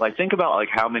 Like, think about like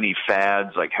how many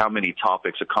fads, like how many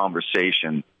topics of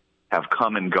conversation have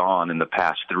come and gone in the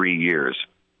past 3 years.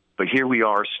 But here we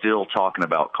are still talking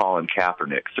about Colin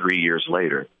Kaepernick 3 years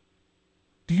later.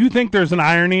 Do you think there's an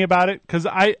irony about it? Because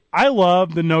I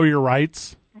love the know your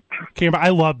rights campaign. I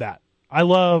love that. I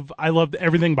love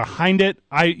everything behind it.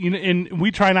 And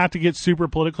we try not to get super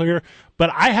political here, but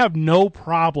I have no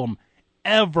problem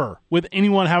ever with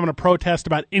anyone having a protest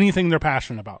about anything they're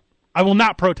passionate about. I will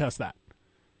not protest that.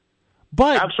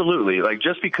 But absolutely, like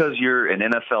just because you're an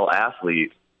NFL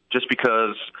athlete, just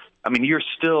because you're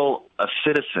still a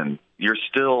citizen, you're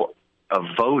still a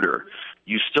voter.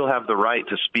 You still have the right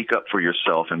to speak up for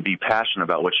yourself and be passionate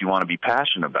about what you want to be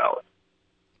passionate about.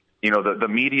 You know, the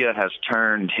media has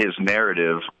turned his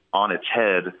narrative on its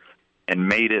head and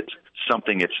made it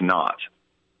something it's not.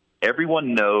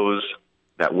 Everyone knows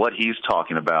that what he's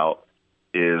talking about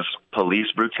is police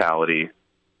brutality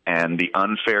and the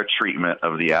unfair treatment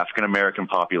of the African American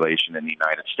population in the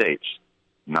United States.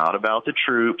 Not about the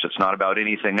troops. It's not about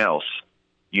anything else.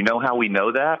 You know how we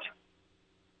know that?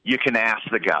 You can ask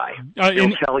the guy.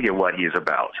 He'll tell you what he's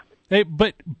about. Hey,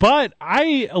 but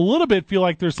I a little bit feel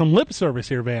like there's some lip service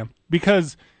here, Van,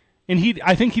 because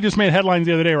I think he just made headlines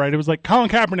the other day, right? It was like Colin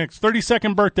Kaepernick's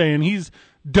 32nd birthday, and he's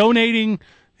donating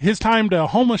his time to a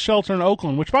homeless shelter in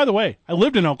Oakland, which, by the way, I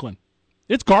lived in Oakland.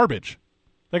 It's garbage.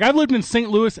 Like, I've lived in St.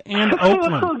 Louis and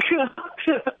Oakland. Oh,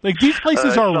 God. Like, these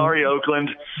places are... Sorry, Oakland.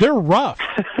 They're rough.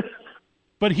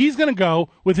 But he's going to go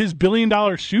with his $1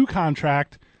 billion shoe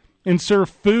contract and serve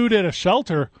food at a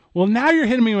shelter. Well, now you're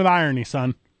hitting me with irony,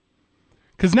 son.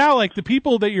 Because now, like, the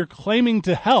people that you're claiming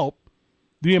to help,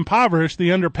 the impoverished,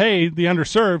 the underpaid, the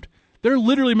underserved, they're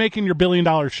literally making your $1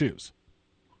 billion shoes.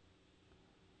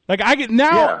 Like,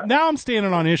 now I'm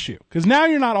standing on issue. Because now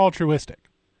you're not altruistic.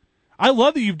 I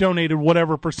love that you've donated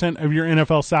whatever % of your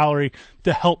NFL salary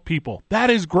to help people.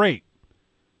 That is great.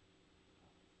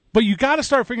 But you got to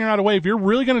start figuring out a way. If you're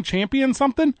really going to champion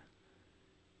something,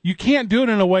 you can't do it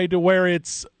in a way to where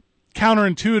it's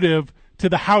counterintuitive to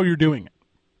the how you're doing it.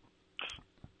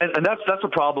 And that's a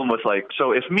problem with, like,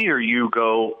 so if me or you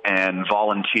go and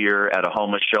volunteer at a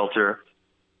homeless shelter,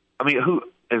 who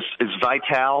is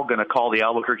Vital going to call the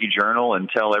Albuquerque Journal and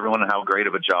tell everyone how great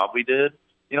of a job we did?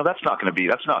 You know, that's not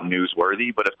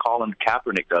newsworthy. But if Colin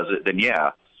Kaepernick does it, then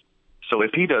yeah. So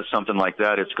if he does something like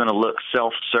that, it's going to look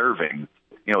self-serving.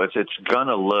 You know, it's going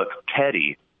to look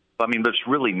petty. But it's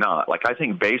really not. Like, I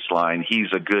think baseline, he's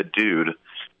a good dude.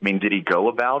 Did he go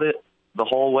about it the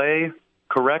whole way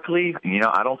correctly?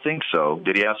 I don't think so.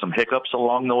 Did he have some hiccups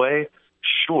along the way?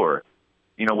 Sure.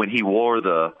 When he wore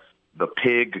the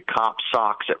pig cop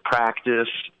socks at practice,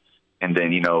 and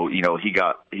then he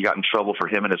got in trouble for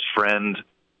him and his friend,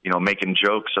 making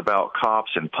jokes about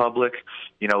cops in public.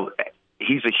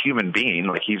 He's a human being.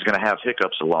 Like, he's going to have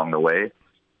hiccups along the way.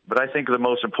 But I think the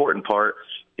most important part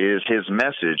is his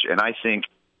message, and I think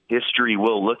history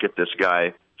will look at this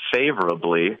guy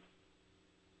favorably.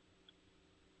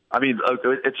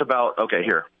 It's about,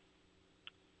 here,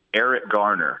 Eric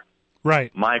Garner.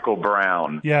 Right. Michael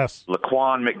Brown. Yes.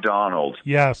 Laquan McDonald.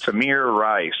 Yes. Tamir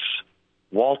Rice.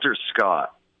 Walter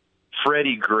Scott.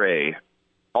 Freddie Gray.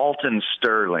 Alton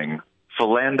Sterling.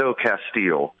 Philando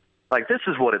Castile. Like, this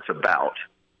is what it's about.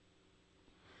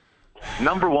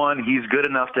 Number one, he's good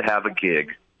enough to have a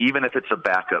gig, even if it's a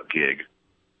backup gig.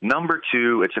 Number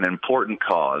two, it's an important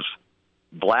cause.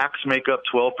 Blacks make up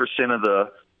 12% of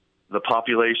the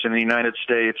population in the United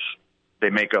States.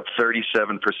 They make up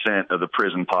 37% of the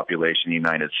prison population in the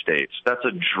United States. That's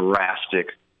a drastic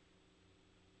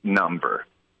number.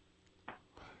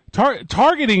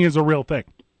 Targeting is a real thing.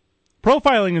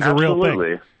 Profiling is Absolutely. A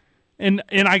real thing.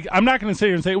 And I'm not going to sit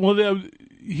here and say, well,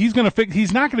 he's going to fix.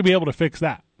 He's not going to be able to fix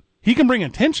that. He can bring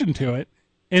attention to it,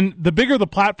 and the bigger the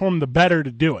platform, the better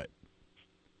to do it.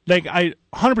 Like, I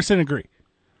 100% agree.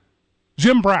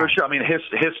 Jim Brown. For sure.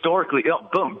 Historically,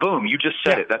 boom, you just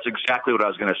said it. That's exactly what I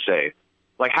was going to say.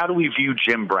 Like, how do we view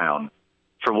Jim Brown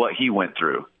for what he went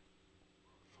through?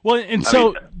 Well, and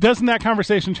so doesn't that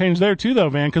conversation change there too, though,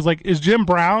 Van? Because, like, is Jim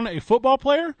Brown a football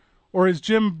player or is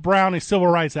Jim Brown a civil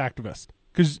rights activist?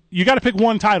 Because you got to pick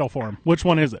one title for him. Which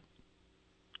one is it?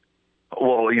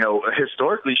 Well,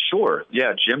 historically, sure.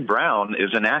 Yeah, Jim Brown is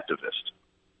an activist.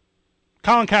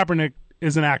 Colin Kaepernick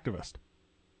is an activist.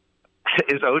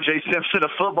 Is O.J. Simpson a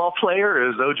football player or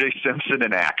is O.J. Simpson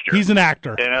an actor? He's an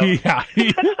actor. Yeah.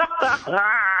 You're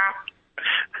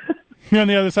on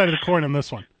the other side of the coin on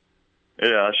this one.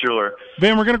 Yeah, sure.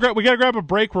 Van, we got to grab a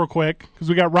break real quick because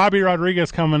we got Robbie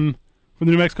Rodriguez coming from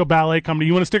the New Mexico Ballet Company.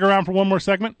 You want to stick around for one more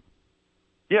segment?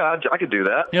 Yeah, I could do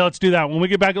that. Yeah, let's do that. When we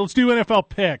get back, let's do NFL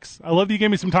picks. I love that you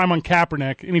gave me some time on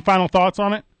Kaepernick. Any final thoughts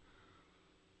on it?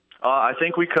 I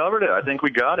think we covered it. I think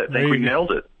we got it. I think we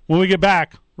nailed it. When we get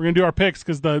back, we're going to do our picks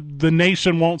because the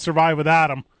nation won't survive without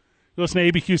them. You listen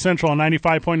to ABQ Central on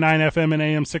 95.9 FM and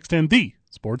AM 610, the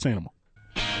Sports Animal.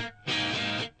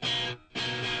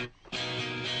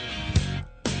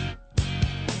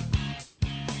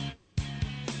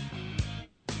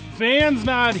 Van's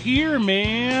not here,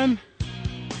 man.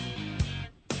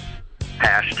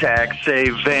 Hashtag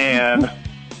save Van.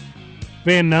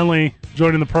 Van Nunley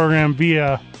joining the program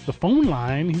via the phone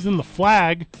line. He's in the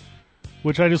Flag,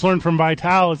 which I just learned from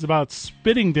Vital is about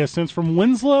spitting distance from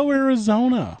Winslow,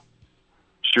 Arizona.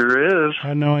 Sure is. I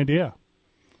had no idea.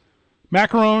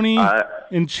 Macaroni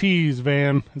and cheese,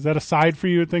 Van. Is that a side for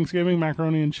you at Thanksgiving,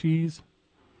 macaroni and cheese?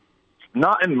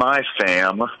 Not in my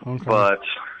fam, Okay. but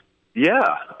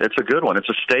yeah, it's a good one. It's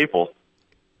a staple.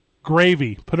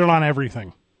 Gravy. Put it on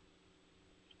everything.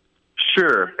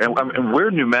 Sure. And we're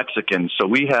New Mexicans, so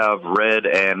we have red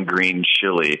and green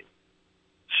chili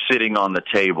sitting on the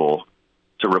table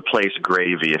to replace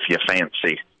gravy if you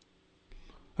fancy.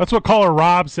 That's what caller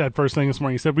Rob said first thing this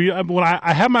morning. He said, "When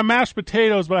I have my mashed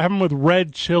potatoes, but I have them with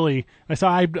red chili." I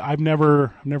said, "I've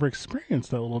never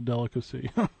experienced that little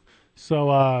delicacy."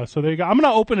 so there you go. I'm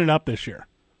going to open it up this year.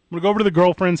 I'm going to go over to the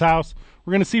girlfriend's house.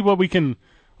 We're going to see what we can.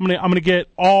 I'm going to get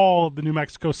all of the New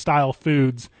Mexico style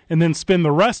foods, and then spend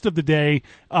the rest of the day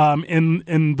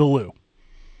in the loo.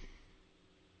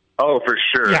 Oh, for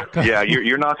sure. Yeah.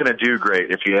 You're not going to do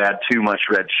great if you add too much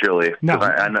red chili. No.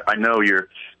 I know your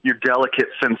delicate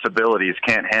sensibilities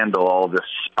can't handle all the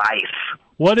spice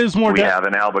What is more we have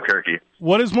in Albuquerque.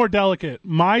 What is more delicate,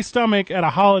 my stomach at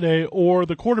a holiday or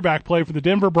the quarterback play for the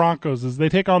Denver Broncos as they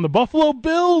take on the Buffalo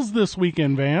Bills this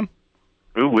weekend, Van?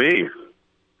 Ooh-wee.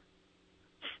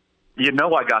 You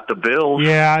know I got the Bills.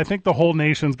 Yeah, I think the whole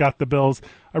nation's got the Bills.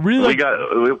 I really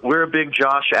We're a big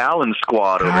Josh Allen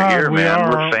squad over God, here, man.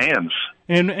 are. We're fans.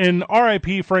 And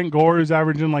R.I.P. Frank Gore, who's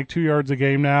averaging like 2 yards a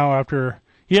game now after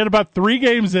he had about 3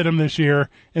 games in him this year,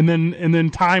 and then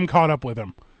time caught up with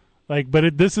him.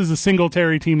 But this is a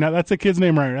Singletary team now. That's the kid's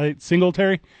name, right?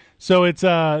 Singletary. So it's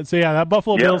that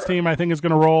Buffalo Bills team I think is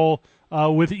going to roll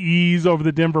with ease over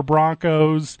the Denver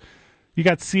Broncos. You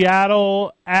got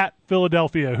Seattle at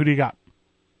Philadelphia. Who do you got?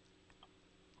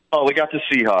 Oh, we got the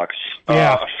Seahawks.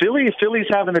 Yeah. Philly's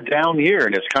having a down year,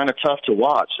 and it's kind of tough to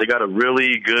watch. They got a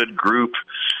really good group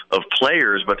of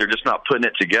players, but they're just not putting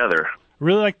it together. I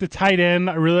really like the tight end.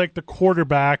 I really like the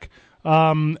quarterback.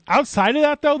 Outside of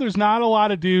that, though, there's not a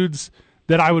lot of dudes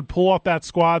that I would pull off that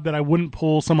squad that I wouldn't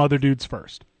pull some other dudes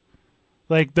first.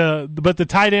 But the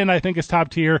tight end I think is top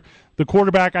tier. The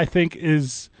quarterback I think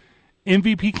is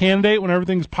MVP candidate when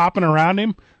everything's popping around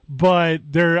him. But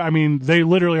they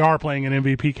literally are playing an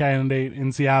MVP candidate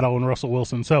in Seattle and Russell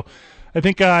Wilson. So I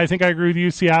think I agree with you.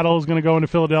 Seattle is going to go into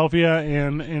Philadelphia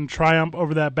and triumph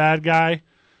over that bad guy.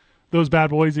 Those bad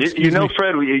boys. Excuse me.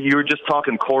 Fred, you were just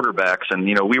talking quarterbacks, and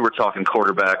we were talking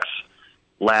quarterbacks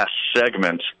last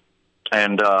segment,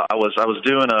 and I was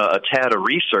doing a tad of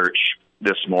research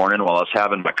this morning while I was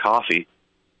having my coffee.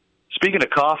 Speaking of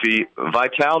coffee,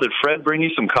 Vital, did Fred bring you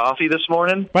some coffee this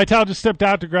morning? Vital just stepped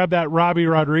out to grab that Robbie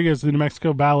Rodriguez, the New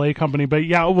Mexico Ballet Company. But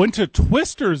yeah, I went to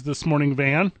Twisters this morning,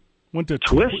 Van. Went to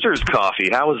Twisters Coffee.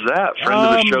 How was that? Friend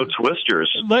of the show, Twisters.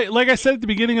 Like I said at the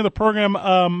beginning of the program,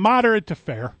 moderate to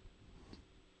fair.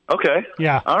 Okay.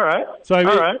 Yeah. All right. So all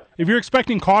right. If you're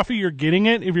expecting coffee, you're getting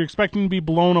it. If you're expecting to be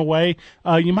blown away,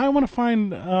 you might want to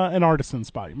find an artisan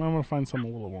spot. You might want to find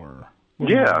something a little more.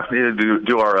 Yeah,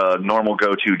 do our normal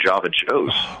go-to Java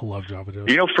Joe's. Oh, I love Java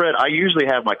Joe's. Fred, I usually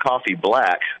have my coffee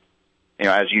black,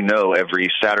 as you know,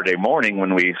 every Saturday morning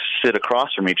when we sit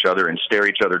across from each other and stare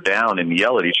each other down and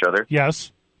yell at each other.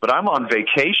 Yes. But I'm on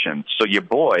vacation, so your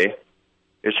boy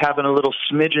is having a little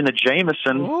smidgen of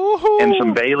Jameson and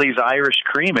some Bailey's Irish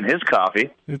Cream in his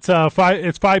coffee. It's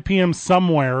 5 p.m.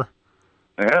 somewhere.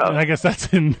 Yeah. And I guess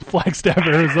that's in Flagstaff,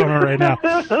 Arizona right now.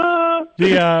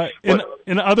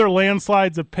 In other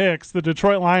landslides of picks, the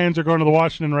Detroit Lions are going to the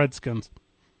Washington Redskins.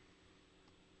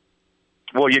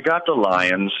 Well, you got the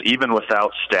Lions. Even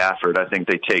without Stafford, I think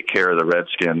they take care of the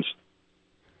Redskins.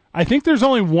 I think there's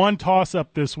only one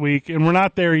toss-up this week, and we're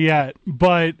not there yet.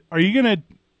 But are you going to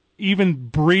even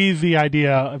breathe the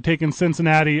idea of taking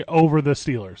Cincinnati over the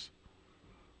Steelers?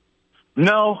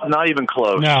 No, not even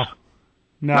close. No.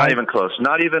 Not even close.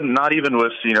 Not even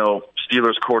with,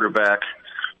 Steelers quarterback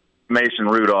Mason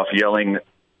Rudolph yelling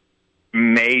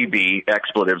maybe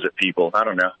expletives at people. I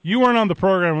don't know. You weren't on the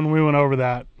program when we went over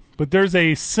that, but there's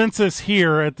a census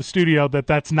here at the studio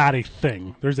that's not a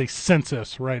thing. There's a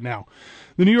census right now.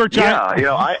 The New York Giants.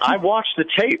 Yeah, I watched the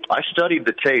tape. I studied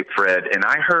the tape, Fred, and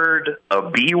I heard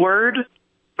a B word,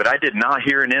 but I did not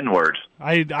hear an N word.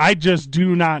 I just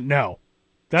do not know.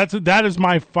 That is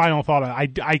my final thought.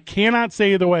 I cannot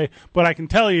say either way, but I can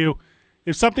tell you,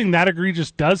 if something that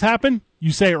egregious does happen,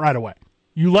 you say it right away.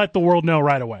 you let the world know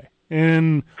right away.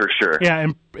 And For sure. yeah,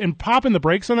 and popping the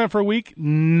brakes on that for a week,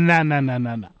 nah.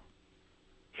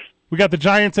 We got the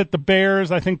Giants at the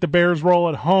Bears. I think the Bears roll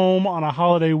at home on a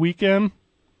holiday weekend.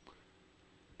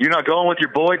 You're not going with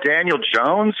your boy Daniel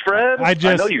Jones, Fred? I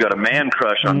know you got a man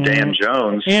crush on Dan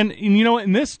Jones. And you know,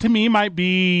 and this to me might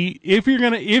be if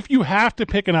you have to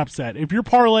pick an upset, if your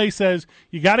parlay says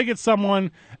you got to get someone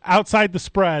outside the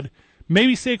spread,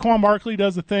 maybe Saquon Barkley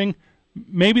does the thing,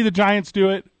 maybe the Giants do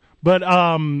it, but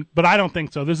I don't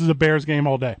think so. This is a Bears game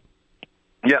all day.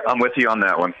 Yeah, I'm with you on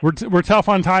that one. We're tough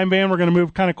on time, Van. We're going to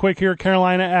move kind of quick here.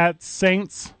 Carolina at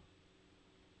Saints.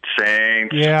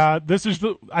 Saints. Yeah, this is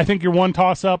I think your one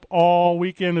toss-up all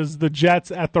weekend is the Jets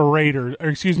at the Raiders. Or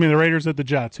excuse me, the Raiders at the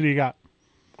Jets. Who do you got?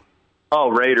 Oh,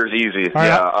 Raiders, easy.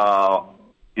 Right.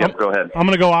 Go ahead. I'm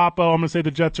going to go Oppo. I'm going to say the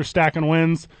Jets are stacking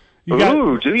wins. Do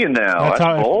you now?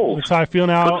 That's bold. That's how I feel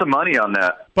now. Put some money on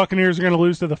that. Buccaneers are going to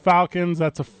lose to the Falcons.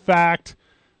 That's a fact.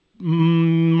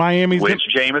 Miami's Which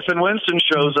Jameson Winston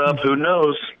shows up, who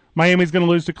knows? Miami's going to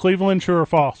lose to Cleveland, true or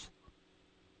false?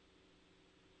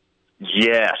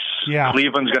 Yes. Yeah.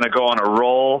 Cleveland's going to go on a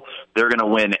roll. They're going to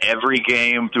win every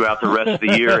game throughout the rest of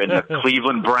the year, and the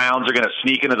Cleveland Browns are going to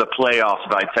sneak into the playoffs,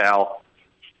 Vital.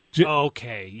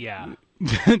 Okay, yeah.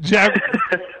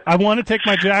 I want to take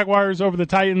my Jaguars over the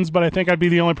Titans, but I think I'd be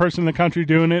the only person in the country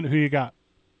doing it. Who you got?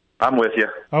 I'm with you.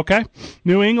 Okay.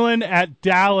 New England at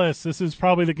Dallas. This is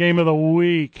probably the game of the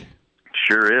week.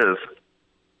 Sure is.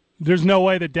 There's no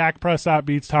way that Dak Prescott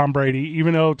beats Tom Brady,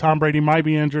 even though Tom Brady might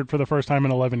be injured for the first time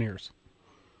in 11 years.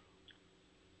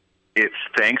 It's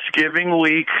Thanksgiving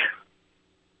week.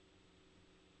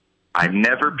 I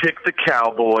never pick the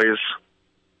Cowboys.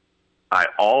 I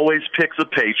always pick the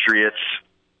Patriots.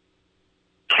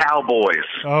 Cowboys.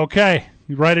 Okay.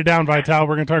 You write it down, Vital.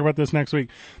 We're going to talk about this next week.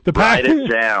 Write it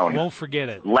down. Won't forget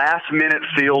it. Last-minute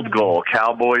field goal.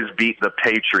 Cowboys beat the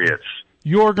Patriots.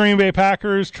 Your Green Bay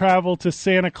Packers travel to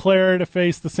Santa Clara to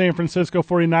face the San Francisco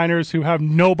 49ers, who have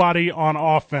nobody on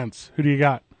offense. Who do you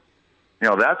got? You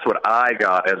know, that's what I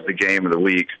got as the game of the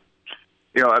week.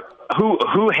 You know,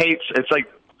 who hates – it's like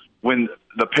when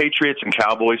the Patriots and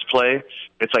Cowboys play,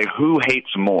 it's like who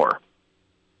hates more?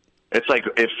 It's like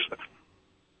if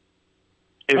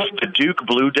the Duke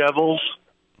Blue Devils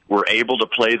were able to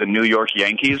play the New York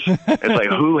Yankees, it's like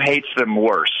who hates them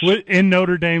worse? In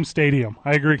Notre Dame Stadium.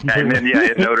 I agree completely. And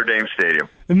then, in Notre Dame Stadium.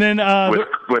 And then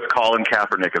with Colin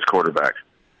Kaepernick as quarterback.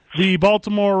 The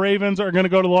Baltimore Ravens are going to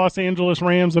go to the Los Angeles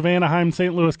Rams of Anaheim,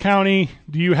 St. Louis County.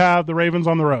 Do you have the Ravens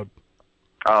on the road?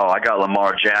 Oh, I got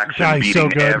Lamar Jackson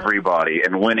beating everybody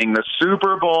and winning the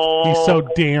Super Bowl. He's so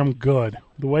damn good.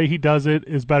 The way he does it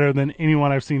is better than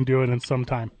anyone I've seen do it in some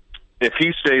time. If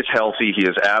he stays healthy, he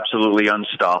is absolutely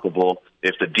unstoppable.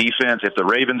 If the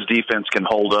Ravens defense can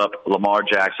hold up, Lamar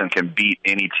Jackson can beat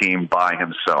any team by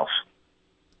himself.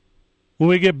 When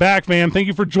we get back, man, thank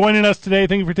you for joining us today.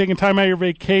 Thank you for taking time out of your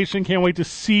vacation. Can't wait to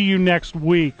see you next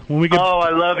week. I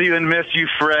love you and miss you,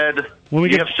 Fred.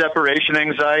 You have separation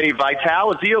anxiety.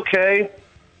 Vital, is he okay?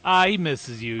 He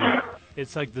misses you.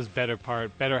 It's like this better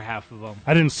half of him.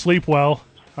 I didn't sleep well.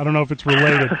 I don't know if it's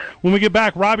related. When we get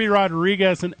back, Robbie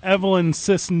Rodriguez and Evelyn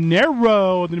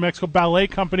Cisnero of the New Mexico Ballet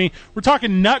Company. We're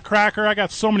talking Nutcracker. I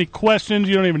got so many questions.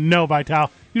 You don't even know, Vital.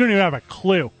 You don't even have a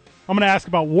clue. I'm going to ask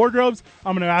about wardrobes.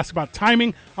 I'm going to ask about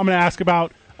timing. I'm going to ask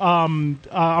about I'm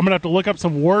going to have to look up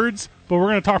some words, but we're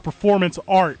going to talk performance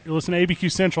art. You're listening to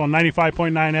ABQ Central on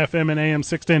 95.9 FM and AM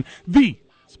 610, the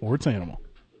Sports Animal.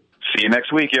 See you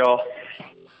next week, y'all.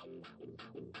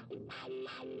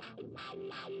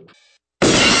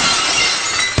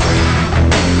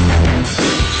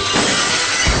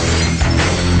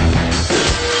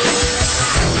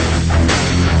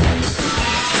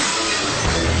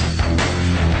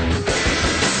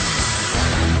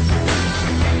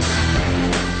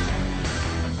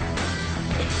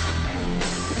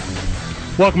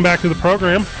 Welcome back to the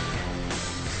program.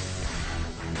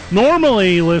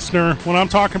 Normally, listener, when I'm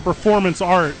talking performance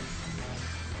art,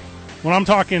 when I'm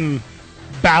talking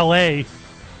ballet,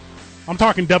 I'm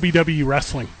talking WWE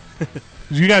wrestling.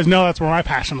 As you guys know, that's where my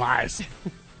passion lies.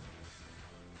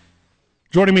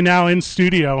 Joining me now in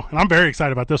studio, and I'm very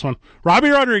excited about this one, Robbie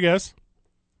Rodriguez.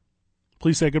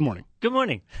 Please say good morning. Good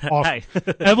morning. Awesome. Hi.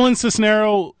 Evelyn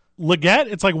Cisnero Leggett.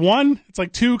 It's like one. It's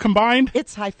like two combined.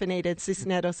 It's hyphenated.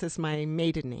 Cisneros is my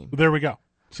maiden name. There we go.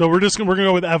 So we're gonna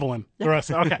go with Evelyn. The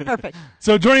rest. Okay. Perfect.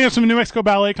 So joining us from the New Mexico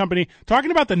Ballet Company, talking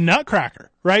about the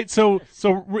Nutcracker, right? So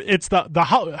it's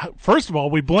the first of all,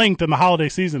 we blinked and the holiday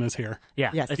season is here. Yeah.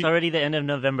 Yes. It's already the end of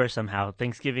November somehow.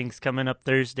 Thanksgiving's coming up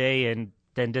Thursday, and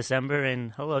then December,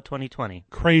 and hello 2020.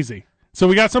 Crazy. So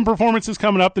we got some performances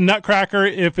coming up. The Nutcracker,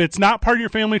 if it's not part of your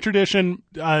family tradition,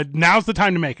 now's the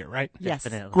time to make it, right? Yes.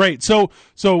 Definitely. Great. So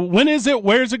when is it?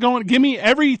 Where is it going? Give me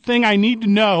everything I need to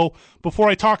know before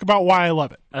I talk about why I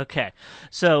love it. Okay,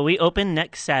 so we open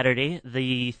next Saturday,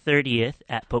 the 30th,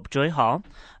 at Popejoy Hall.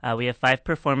 We have 5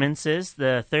 performances,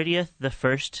 the 30th, the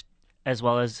 1st, as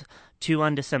well as 2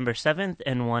 on December 7th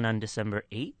and 1 on December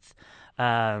 8th.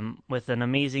 With an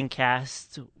amazing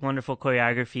cast, wonderful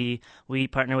choreography. We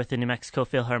partner with the New Mexico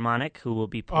Philharmonic, who will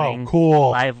be playing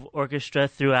cool. live orchestra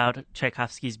throughout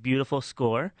Tchaikovsky's beautiful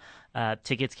score.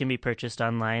 Tickets can be purchased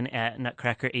online at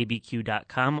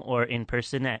nutcrackerabq.com or in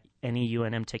person at any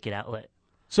UNM ticket outlet.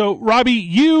 So, Robbie,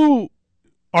 you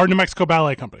are New Mexico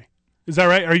Ballet Company. Is that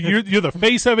right? Are you're the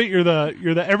face of it? You're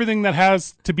the everything that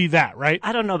has to be that, right?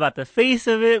 I don't know about the face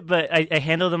of it, but I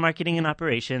handle the marketing and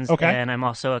operations. Okay. And I'm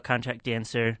also a contract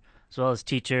dancer, as well as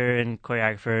teacher and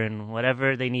choreographer and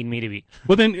whatever they need me to be.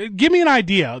 Well, then give me an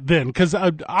idea, then, because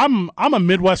I'm a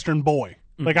Midwestern boy.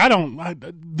 Like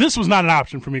this was not an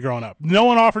option for me growing up. No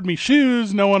one offered me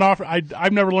shoes. No one offered.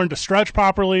 I've never learned to stretch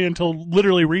properly until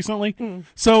literally recently.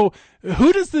 So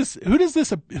who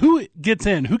gets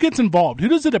in? Who gets involved? Who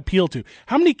does it appeal to?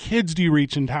 How many kids do you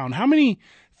reach in town? How many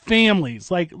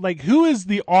families? Like who is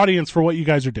the audience for what you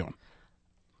guys are doing?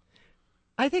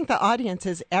 I think the audience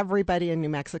is everybody in New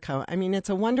Mexico. I mean, it's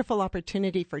a wonderful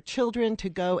opportunity for children to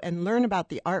go and learn about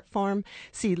the art form,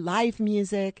 see live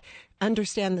music,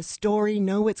 understand the story,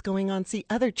 know what's going on, see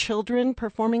other children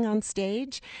performing on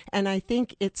stage. And I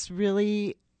think it's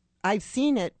really, I've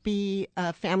seen it be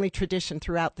a family tradition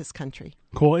throughout this country.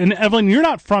 Cool. And Evelyn, you're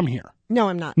not from here. No,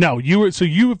 I'm not. No, you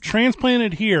have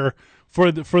transplanted here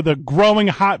for the growing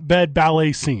hotbed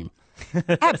ballet scene.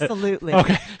 Absolutely.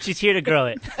 Okay. She's here to grow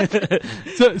it.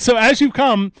 So as you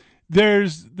come,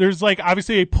 there's like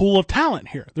obviously a pool of talent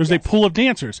here. There's a pool of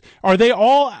dancers. Are they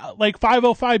all like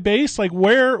 505 base? Like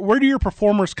where do your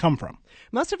performers come from?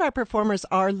 Most of our performers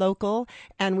are local,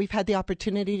 and we've had the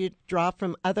opportunity to draw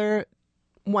from other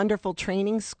wonderful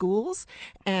training schools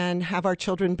and have our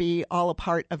children be all a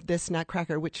part of this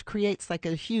Nutcracker, which creates like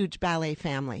a huge ballet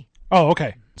family. Oh,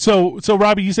 okay. So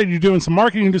Robbie, you said you're doing some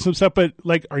marketing, doing some stuff, but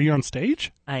like, are you on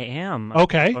stage? I am.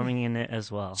 Okay. Performing in it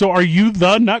as well. So are you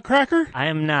the Nutcracker? I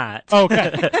am not.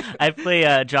 Okay. I play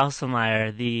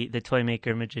Drosselmeyer, the toy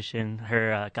maker magician,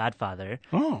 her godfather.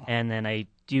 Oh. And then I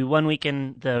do one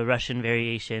weekend the Russian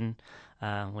variation,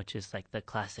 which is like the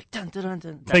classic. Dun, dun, dun,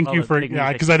 dun, Thank you for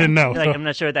because I didn't know. Like, I'm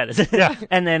not sure what that is. Yeah.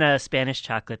 And then Spanish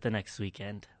chocolate the next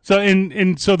weekend. So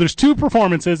so there's 2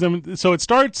 performances, and so it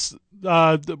starts.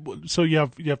 So you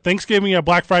have Thanksgiving, you have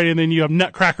Black Friday, and then you have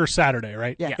Nutcracker Saturday,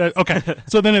 right? Yeah. Okay.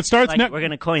 So then it starts. We're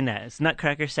gonna coin that. It's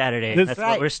Nutcracker Saturday. That's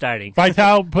right. what we're starting.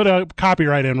 Vital put a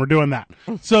copyright in. We're doing that.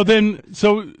 So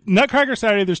Nutcracker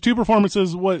Saturday. There's 2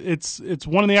 performances. What it's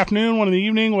 1 in the afternoon, 1 in the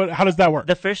evening. How does that work?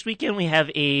 The first weekend we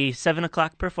have a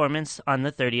 7:00 performance on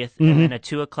the 30th, and then a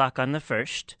 2:00 on the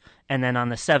 1st, and then on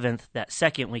the 7th, that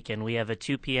second weekend, we have a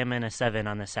 2 p.m. and a 7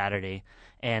 on the Saturday,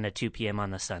 and a 2 p.m.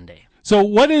 on the Sunday. So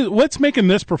what's making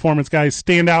this performance, guys,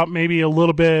 stand out maybe a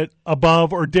little bit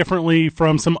above or differently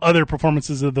from some other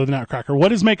performances of the Nutcracker?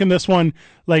 What is making this one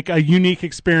like a unique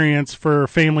experience for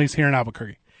families here in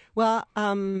Albuquerque? Well,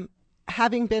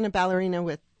 having been a ballerina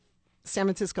with San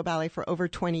Francisco Ballet for over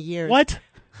 20 years. What?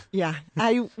 Yeah.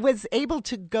 I was able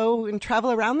to go and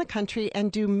travel around the country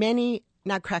and do many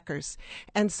Nutcrackers.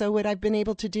 And so what I've been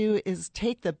able to do is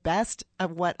take the best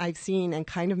of what I've seen and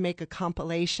kind of make a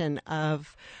compilation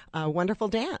of wonderful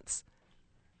dance.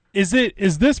 Is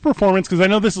this performance, because I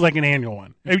know this is like an annual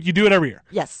one. You do it every year.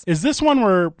 Yes. Is this one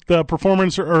where the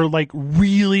performers are like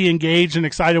really engaged and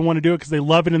excited and want to do it because they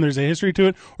love it and there's a history to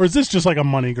it? Or is this just like a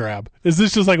money grab? Is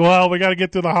this just like, well, we got to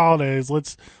get through the holidays.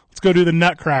 Let's go do the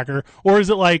Nutcracker. Or is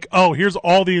it like, oh, here's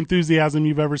all the enthusiasm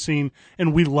you've ever seen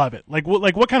and we love it? Like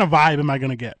what kind of vibe am I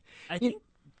going to get? I think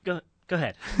go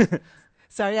ahead.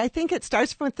 Sorry, I think it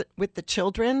starts with the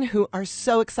children who are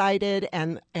so excited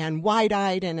and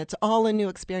wide-eyed, and it's all a new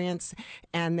experience,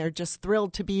 and they're just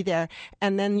thrilled to be there.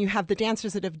 And then you have the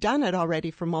dancers that have done it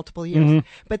already for multiple years,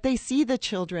 but they see the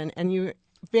children, and you're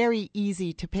very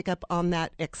easy to pick up on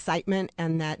that excitement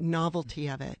and that novelty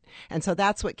of it. And so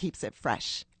that's what keeps it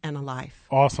fresh and alive.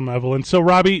 Awesome, Evelyn. So,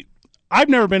 Robbie, I've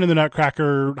never been in the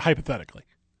Nutcracker, hypothetically.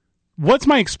 What's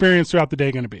my experience throughout the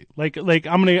day going to be? Like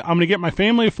I'm gonna get my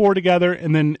family of 4 together,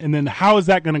 and then how is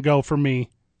that going to go for me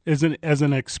as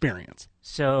an experience?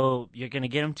 So you're going to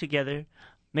get them together,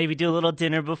 maybe do a little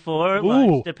dinner before Ooh.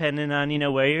 lunch, depending on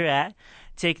where you're at.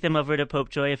 Take them over to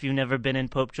Popejoy if you've never been in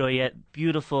Popejoy yet.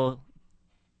 Beautiful,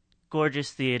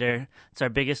 gorgeous theater. It's our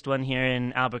biggest one here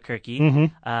in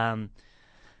Albuquerque.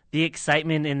 the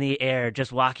excitement in the air,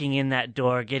 just walking in that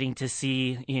door, getting to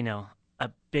see,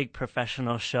 a big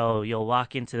professional show. You'll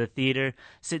walk into the theater,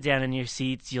 sit down in your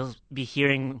seats, you'll be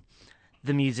hearing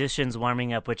the musicians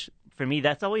warming up, which for me,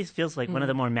 that always feels like one of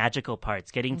the more magical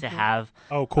parts, getting to have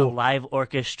a live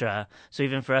orchestra. So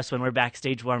even for us, when we're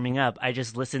backstage warming up, I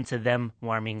just listen to them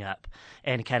warming up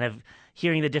and kind of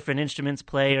hearing the different instruments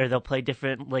play, or they'll play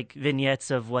different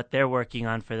vignettes of what they're working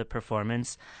on for the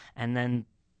performance. And then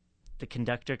the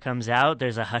conductor comes out,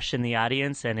 there's a hush in the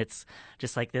audience, and it's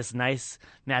just like this nice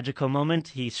magical moment.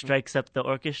 He strikes up the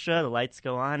orchestra, the lights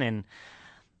go on, and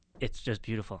it's just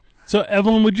beautiful. So,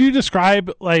 Evelyn, would you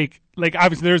describe, like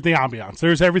obviously there's the ambiance,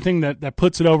 there's everything that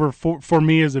puts it over for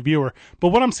me as a viewer, but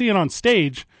what I'm seeing on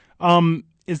stage,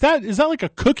 is that like a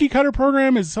cookie cutter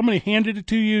program? Is somebody handed it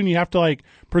to you and you have to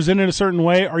present it a certain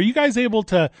way? Are you guys able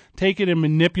to take it and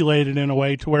manipulate it in a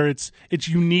way to where it's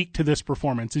unique to this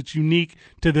performance, it's unique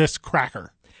to this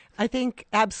cracker? I think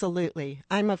absolutely.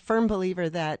 I'm a firm believer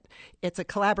that it's a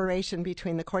collaboration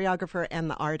between the choreographer and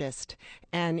the artist,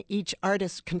 and each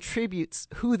artist contributes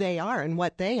who they are and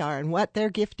what their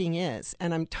gifting is.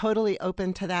 And I'm totally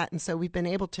open to that. And so we've been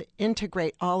able to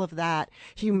integrate all of that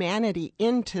humanity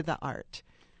into the art.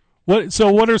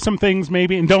 What are some things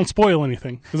maybe, and don't spoil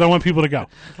anything because I want people to go,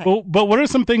 okay. But what are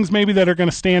some things maybe that are going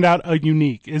to stand out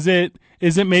unique? Is it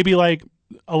maybe like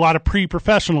a lot of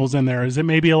pre-professionals in there? Is it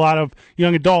maybe a lot of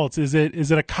young adults? Is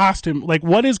it a costume? Like,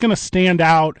 what is going to stand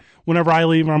out whenever I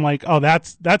leave and I'm like, oh,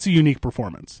 that's a unique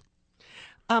performance?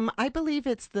 I believe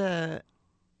it's the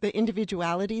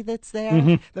individuality that's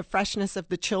there, the freshness of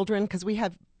the children, because we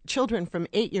have children from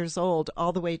 8 years old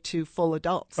all the way to full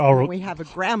adults. Oh, we have a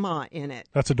grandma in it.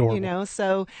 That's adorable.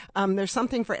 So there's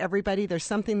something for everybody. There's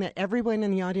something that everyone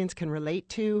in the audience can relate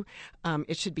to.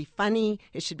 It should be funny.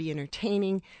 It should be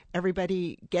entertaining.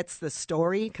 Everybody gets the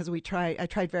story, because I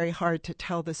tried very hard to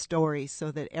tell the story so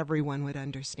that everyone would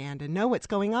understand and know what's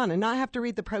going on and not have to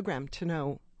read the program to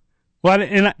know. Well,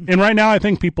 and right now I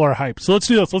think people are hyped. So let's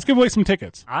do this. Let's give away some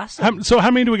tickets. Awesome. So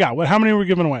how many do we got? How many are we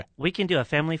giving away? We can do a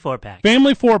family 4-pack.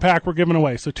 Family 4-pack we're giving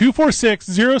away. So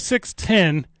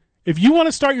 246-0610. If you want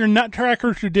to start your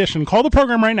Nutcracker tradition, call the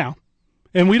program right now.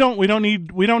 And we don't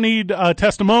need a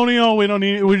testimonial.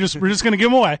 We're just going to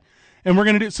give them away. And we're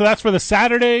going to do, so that's for the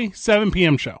Saturday 7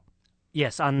 p.m. show.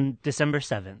 Yes, on December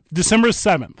 7th. December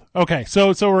 7th. Okay,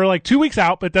 so we're like 2 weeks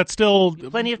out, but that's still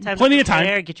plenty of time.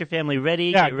 Get your family ready.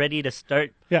 Yeah. Get ready to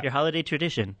start your holiday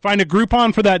tradition. Find a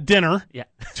Groupon for that dinner. Yeah.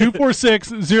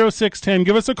 246-0610.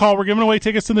 Give us a call. We're giving away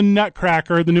tickets to the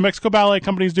Nutcracker. The New Mexico Ballet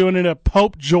Company's doing it at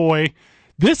Pope Joy.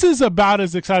 This is about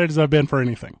as excited as I've been for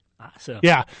anything. Awesome.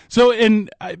 Yeah. So in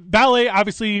ballet,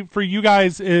 obviously, for you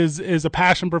guys is a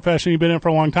passion profession. You've been in it for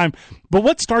a long time. But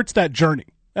what starts that journey?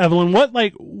 Evelyn,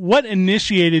 what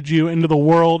initiated you into the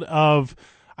world of,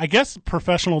 I guess,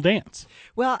 professional dance?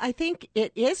 Well, I think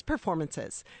it is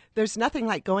performances. There's nothing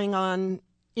like going on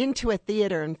into a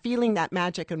theater and feeling that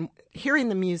magic and hearing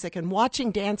the music and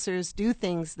watching dancers do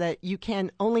things that you can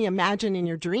only imagine in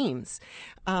your dreams.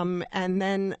 And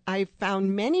then I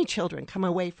found many children come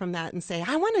away from that and say,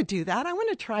 I want to do that. I want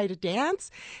to try to dance.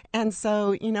 And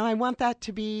so, I want that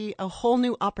to be a whole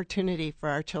new opportunity for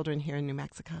our children here in New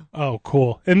Mexico. Oh,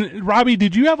 cool. And Robbie,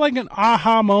 did you have like an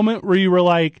aha moment where you're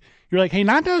like, hey,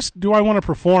 not just do I want to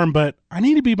perform, but I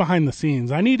need to be behind the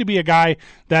scenes. I need to be a guy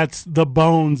that's the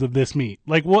bones of this meet.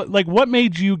 What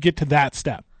made you get to that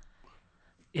step?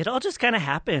 It all just kind of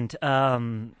happened.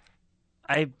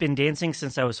 I've been dancing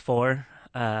since I was 4.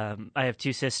 I have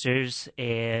 2 sisters,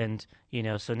 and,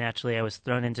 so naturally I was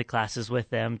thrown into classes with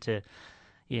them to,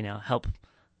 help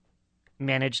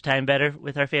manage time better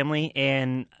with our family.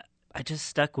 And I just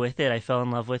stuck with it. I fell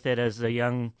in love with it as a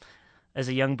young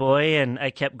boy, and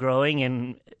I kept growing,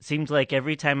 and it seemed like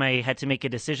every time I had to make a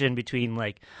decision between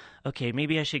okay,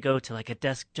 maybe I should go to a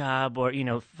desk job or,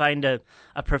 find a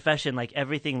profession,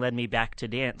 everything led me back to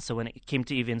dance. So when it came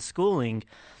to even schooling,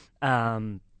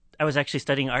 I was actually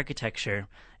studying architecture,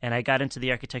 and I got into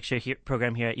the architecture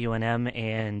program here at UNM,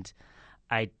 and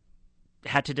I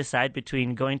had to decide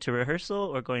between going to rehearsal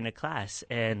or going to class,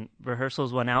 and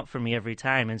rehearsals won out for me every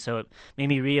time. And so it made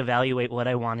me reevaluate what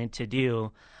I wanted to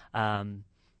do.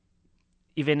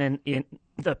 Even in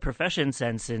the profession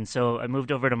sense. And so I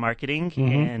moved over to marketing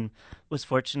and was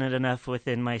fortunate enough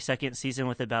within my second season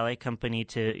with the ballet company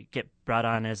to get brought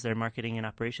on as their marketing and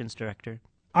operations director.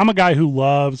 I'm a guy who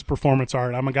loves performance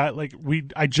art. I'm a guy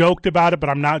I joked about it, but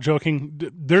I'm not joking.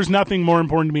 There's nothing more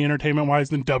important to me entertainment wise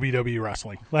than WWE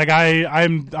wrestling.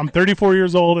 I'm 34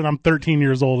 years old and I'm 13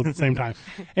 years old at the same time.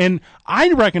 And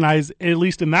I recognize, at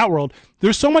least in that world,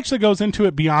 there's so much that goes into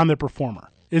it beyond the performer.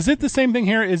 Is it the same thing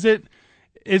here? Is it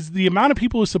is the amount of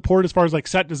people who support as far as like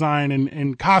set design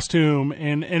and costume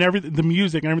and everything, the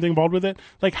music and everything involved with it.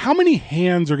 Like, how many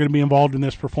hands are going to be involved in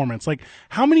this performance? Like,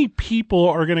 how many people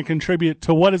are going to contribute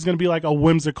to what is going to be like a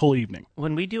whimsical evening?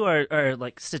 When we do our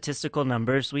like statistical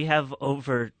numbers, we have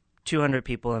over 200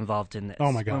 people involved in this.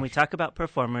 Oh my gosh. When we talk about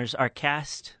performers, our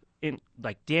cast in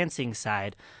like dancing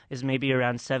side is maybe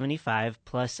around 75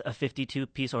 plus a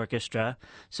 52-piece orchestra.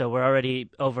 So we're already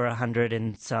over 100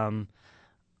 and some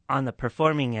on the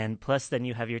performing end. Plus then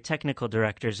you have your technical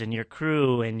directors and your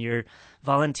crew and your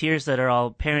volunteers that are all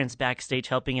parents backstage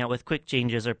helping out with quick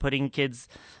changes or putting kids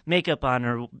makeup on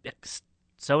or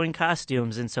sewing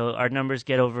costumes. And so our numbers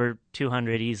get over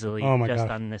 200 easily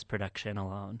just on this production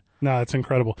alone. No, it's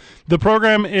incredible. The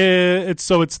program it's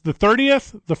the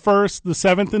 30th, the 1st, the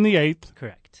 7th, and the 8th.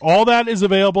 Correct. All that is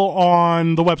available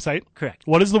on the website. Correct.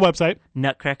 What is the website?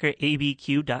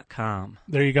 NutcrackerABQ.com.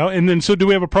 There you go. And then, so do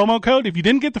we have a promo code? If you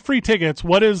didn't get the free tickets,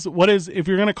 what is if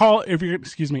you're going to if you're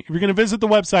going to visit the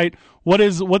website,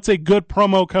 what's a good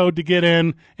promo code to get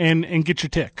in and get your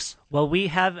ticks? Well, we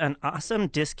have an awesome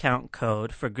discount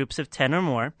code for groups of 10 or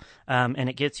more, and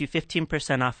it gets you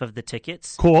 15% off of the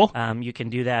tickets. Cool. You can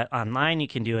do that online. You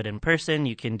can do it in person.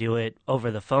 You can do it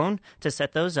over the phone to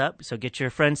set those up. So get your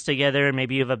friends together.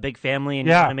 Maybe you have a big family and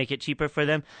you want to make it cheaper for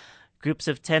them. Groups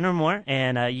of 10 or more,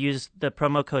 and use the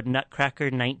promo code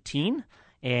Nutcracker19.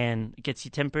 And it gets you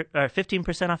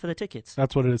 15% off of the tickets.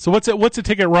 That's what it is. So what's a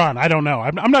ticket run? I don't know.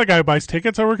 I'm not a guy who buys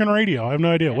tickets. I work in radio. I have no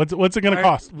idea. What's it going to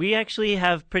cost? We actually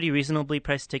have pretty reasonably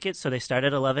priced tickets, so they start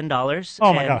at $11.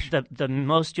 Oh my gosh! The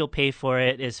most you'll pay for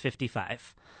it is $55.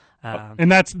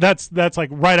 And that's like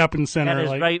right up in center. That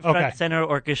is like, right front center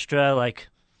orchestra, like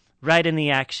right in the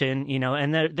action.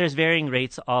 And there's varying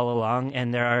rates all along,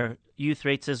 and there are youth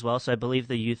rates as well. So I believe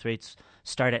the youth rates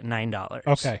start at $9.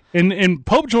 Okay. And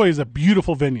Pope Joy is a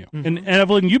beautiful venue. Mm-hmm. And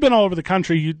Evelyn, you've been all over the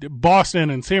country, Boston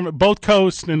and both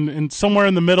coasts and somewhere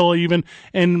in the middle even.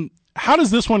 And how does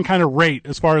this one kind of rate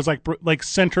as far as like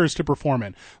centers to perform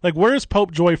in? Like, where is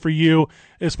Pope Joy for you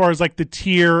as far as like the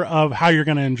tier of how you're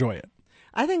going to enjoy it?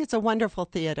 I think it's a wonderful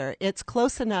theater. It's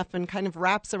close enough and kind of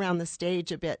wraps around the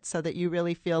stage a bit so that you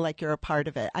really feel like you're a part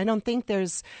of it. I don't think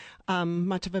there's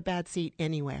much of a bad seat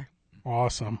anywhere.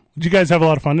 Awesome. Did you guys have a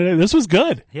lot of fun today? This was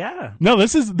good. Yeah. No,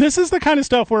 this is the kind of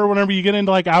stuff where whenever you get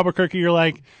into like Albuquerque, you're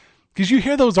like, because you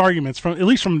hear those arguments at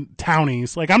least from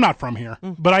townies. Like, I'm not from here,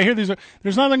 but I hear these.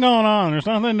 There's nothing going on. There's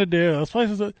nothing to do. Those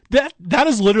places. That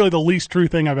is literally the least true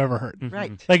thing I've ever heard. Mm-hmm.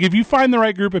 Right. Like, if you find the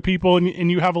right group of people and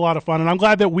you have a lot of fun, and I'm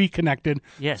glad that we connected.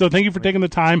 Yes. So thank you for taking the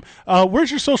time. Where's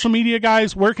your social media,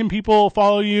 guys? Where can people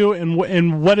follow you? And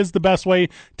what is the best way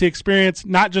to experience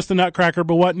not just the Nutcracker,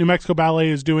 but what New Mexico Ballet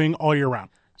is doing all year round?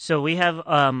 So we have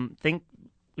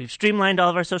we've streamlined all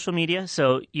of our social media,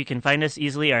 so you can find us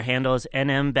easily. Our handle is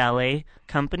NM Ballet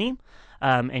Company,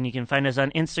 and you can find us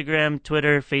on Instagram,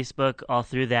 Twitter, Facebook, all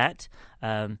through that.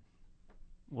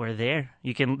 We're there.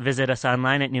 You can visit us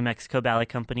online at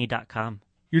NewMexicoBalletCompany.com.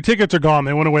 Your tickets are gone.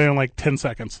 They went away in like 10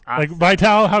 seconds. Awesome. Like,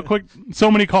 Vital, how quick? So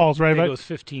many calls, right? I think it was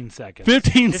 15 seconds.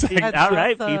 15 seconds. All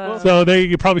right, people. So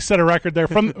you probably set a record there.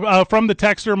 From the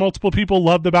texter, multiple people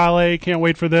love the ballet. Can't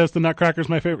wait for this. The Nutcracker's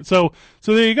my favorite. So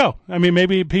there you go. I mean,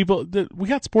 maybe people. We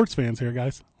got sports fans here,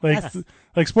 guys.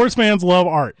 Like sports fans love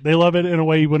art. They love it in a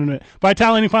way you wouldn't.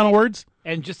 Vital, any final words?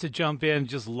 And just to jump in,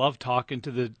 just love talking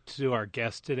to our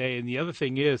guest today. And the other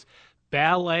thing is,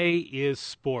 ballet is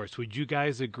sports. Would you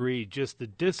guys agree? Just the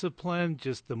discipline,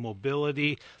 just the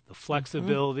mobility, the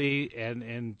flexibility,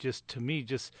 and just to me,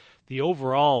 just the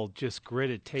overall just grit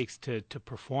it takes to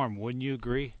perform. Wouldn't you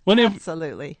agree?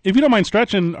 Absolutely. If you don't mind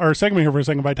stretching our segment here for a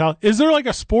second, Vital, is there like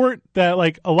a sport that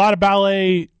like a lot of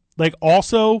ballet like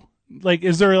also like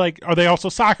is there like are they also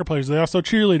soccer players? Are they also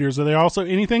cheerleaders? Are they also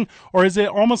anything? Or is it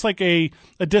almost like a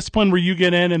discipline where you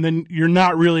get in and then you're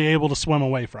not really able to swim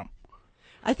away from?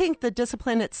 I think the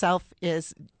discipline itself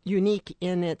is unique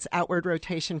in its outward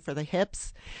rotation for the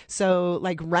hips. So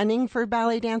like running for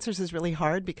ballet dancers is really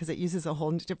hard because it uses a whole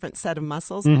different set of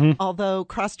muscles, although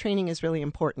cross-training is really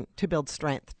important to build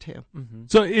strength too. Mm-hmm.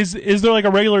 So is there like a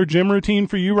regular gym routine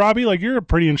for you, Robbie? Like you're a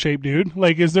pretty in shape dude.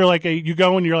 Like is there like you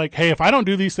go and you're like, hey, if I don't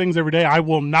do these things every day, I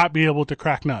will not be able to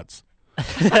crack nuts?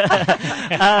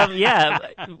 Yeah.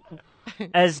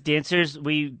 As dancers,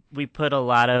 we put a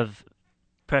lot of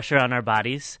pressure on our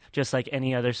bodies, just like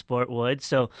any other sport would.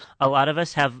 So a lot of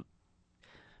us have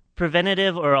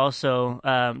preventative or also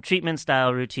treatment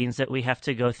style routines that we have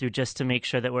to go through just to make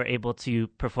sure that we're able to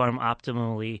perform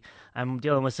optimally. I'm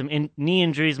dealing with some knee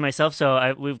injuries myself,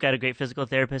 so we've got a great physical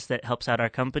therapist that helps out our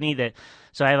company.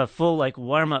 So I have a full like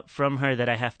warm up from her that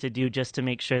I have to do just to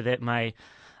make sure that my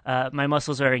my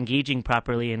muscles are engaging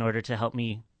properly in order to help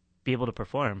me be able to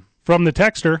perform. From the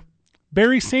texter,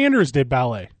 Barry Sanders did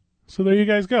ballet. So there you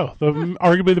guys go.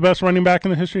 Arguably the best running back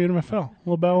in the history of NFL. A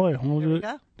little ballet. We'll do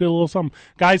a little something.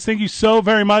 Guys, thank you so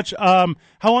very much. How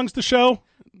long's the show?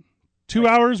 2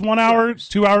 hours, 1 hour,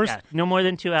 2 hours? Yeah, no more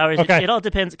than 2 hours. Okay. It all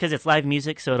depends because it's live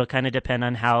music, so it'll kind of depend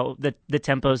on how the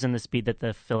tempos and the speed that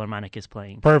the Philharmonic is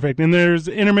playing. Perfect. And there's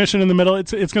intermission in the middle.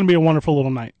 It's going to be a wonderful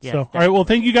little night. Yeah, so, all right. Well,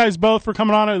 thank you guys both for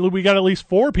coming on. We got at least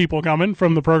 4 people coming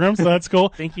from the program, so that's cool.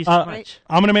 Thank you so much.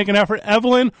 I'm going to make an effort.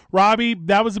 Evelyn, Robbie,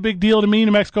 that was a big deal to me.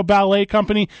 New Mexico Ballet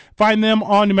Company. Find them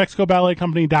on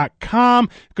NewMexicoBalletCompany.com.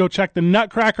 Go check the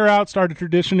Nutcracker out. Start a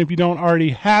tradition if you don't already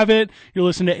have it. You're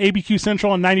listening to ABQ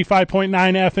Central on 95.9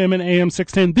 FM and AM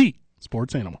 610, the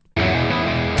Sports Animal.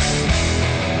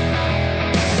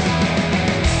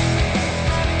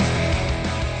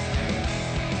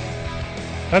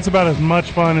 That's about as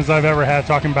much fun as I've ever had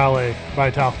talking ballet,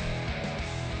 Vital.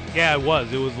 Yeah, it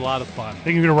was. It was a lot of fun.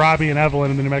 Thank you to Robbie and Evelyn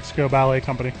in the New Mexico Ballet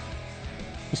Company.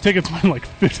 Those tickets went like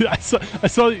 50. I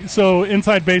saw so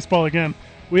Inside Baseball again.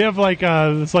 We have like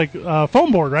it's like a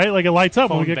phone board, right? Like it lights up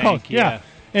Phone when we get bank, calls. Yeah.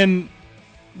 And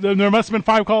there must have been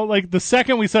 5 calls. Like the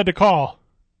second we said to call,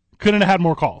 couldn't have had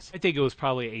more calls. I think it was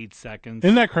probably 8 seconds.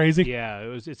 Isn't that crazy? Yeah,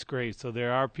 it's great. So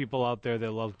there are people out there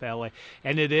that love ballet,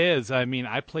 and it is. I mean,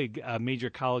 I played major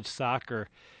college soccer,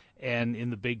 and in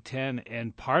the Big Ten,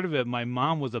 and part of it, my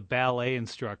mom was a ballet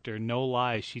instructor. No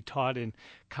lie, she taught in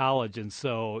college, and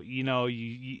so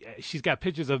she's got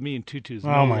pictures of me in tutus.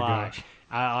 No Oh my lie. gosh!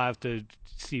 I'll have to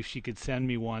see if she could send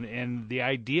me one. And the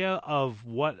idea of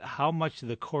how much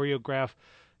the choreograph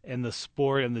and the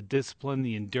sport and the discipline,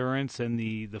 the endurance and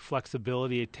the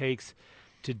flexibility it takes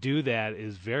to do that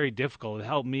is very difficult. It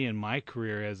helped me in my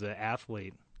career as an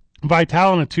athlete.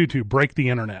 Vital and a tutu break the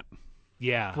internet.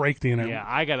 Yeah. Break the internet. Yeah,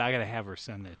 I gotta have her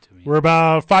send that to me. We're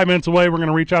about 5 minutes away. We're going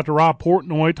to reach out to Rob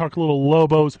Portnoy, talk a little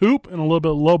Lobos hoop and a little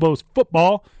bit of Lobos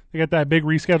football. They got that big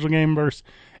rescheduled game versus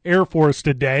Air Force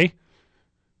today.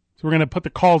 So we're going to put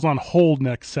the calls on hold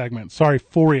next segment. Sorry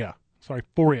for ya.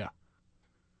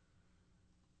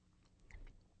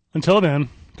 Until then,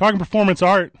 talking performance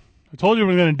art. I told you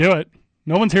we were going to do it.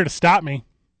 No one's here to stop me.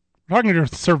 We're talking to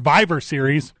Survivor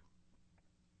Series.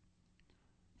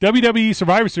 WWE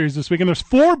Survivor Series this weekend. There's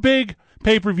 4 big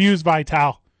pay-per-views,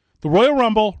 Vital. The Royal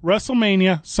Rumble,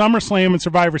 WrestleMania, SummerSlam, and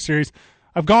Survivor Series.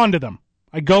 I've gone to them.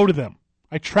 I go to them.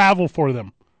 I travel for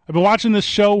them. I've been watching this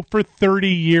show for 30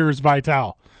 years,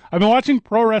 Vital. I've been watching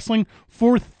pro wrestling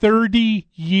for 30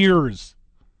 years.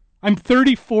 I'm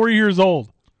 34 years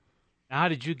old. How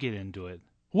did you get into it?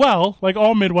 Well, like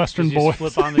all Midwestern Did you boys.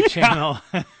 flip on the channel?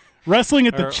 Wrestling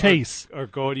at the Chase. Or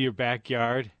go to your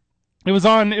backyard? It was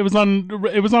on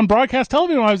broadcast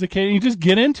television when I was a kid, and you just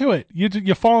get into it.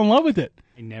 You fall in love with it.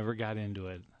 I never got into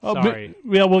it. Oh, Sorry.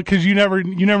 Well, because you never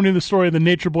knew the story of the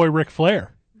Nature Boy Ric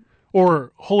Flair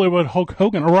or Hollywood Hulk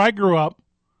Hogan, or where I grew up,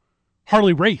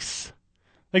 Harley Race.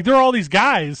 Like, there are all these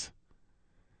guys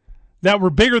that were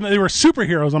bigger than they were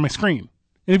superheroes on my screen.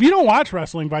 And if you don't watch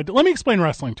wrestling, let me explain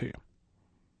wrestling to you.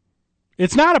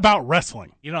 It's not about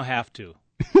wrestling. You don't have to.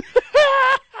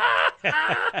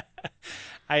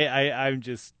 I'm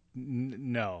just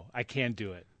no, I can't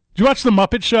do it. Did you watch the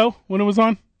Muppet Show when it was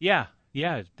on? Yeah.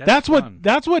 That's fun.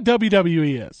 what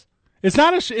WWE is. It's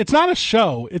not a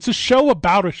show. It's a show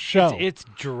about a show. It's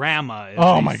drama.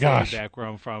 Oh my gosh! Back where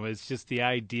I'm from, it's just the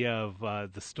idea of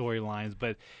the storylines.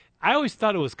 But I always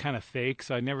thought it was kind of fake,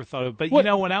 so I never thought of. But when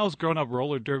I was growing up,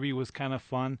 roller derby was kind of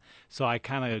fun, so I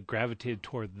kind of gravitated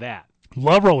toward that.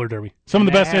 Love roller derby. Some of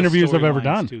the best interviews I've ever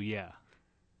done. Too, yeah.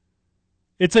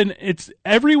 It's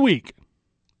every week,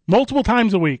 multiple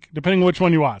times a week, depending on which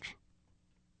one you watch.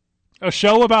 A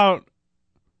show about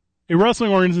a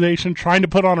wrestling organization trying to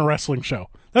put on a wrestling show.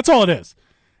 That's all it is.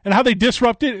 And how they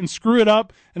disrupt it and screw it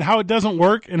up and how it doesn't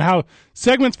work and how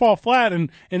segments fall flat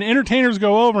and entertainers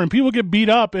go over and people get beat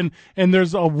up and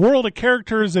there's a world of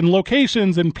characters and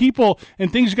locations and people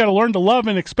and things you got to learn to love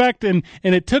and expect. And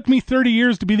it took me 30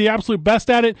 years to be the absolute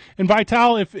best at it. And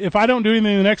Vital, if I don't do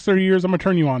anything in the next 30 years, I'm going to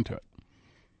turn you on to it.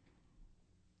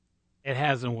 It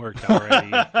hasn't worked already.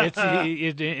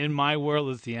 In my world,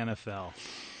 it's the NFL.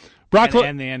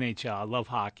 And the NHL. I love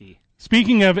hockey.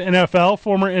 Speaking of NFL,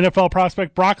 former NFL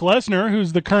prospect Brock Lesnar,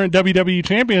 who's the current WWE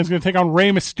champion, is going to take on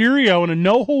Rey Mysterio in a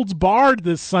no-holds-barred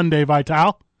this Sunday,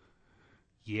 Vital.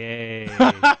 Yay.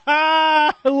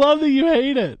 I love that you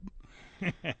hate it.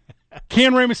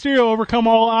 Can Rey Mysterio overcome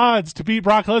all odds to beat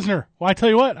Brock Lesnar? Well, I tell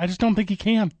you what, I just don't think he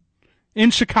can.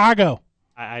 In Chicago.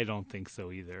 I don't think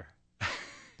so either.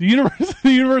 The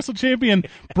Universal Champion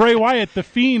Bray Wyatt, The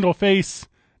Fiend, will face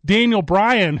Daniel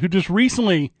Bryan, who just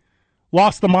recently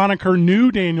lost the moniker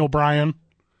New Daniel Bryan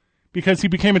because he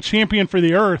became a champion for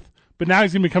the Earth, but now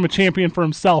he's going to become a champion for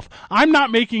himself. I'm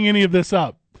not making any of this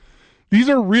up. These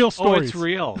are real stories. Oh, it's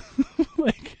real.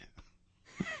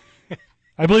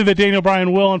 I believe that Daniel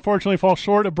Bryan will unfortunately fall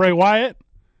short of Bray Wyatt,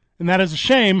 and that is a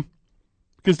shame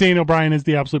because Daniel Bryan is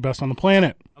the absolute best on the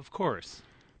planet. Of course.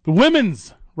 The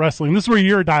women's wrestling. This is where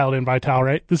you're dialed in, Vital,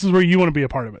 right? This is where you want to be a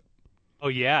part of it. Oh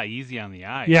yeah, easy on the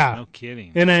eyes. Yeah, no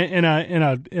kidding. In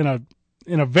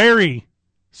a very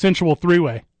sensual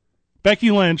three-way.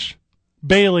 Becky Lynch,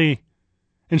 Bayley,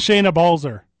 and Shayna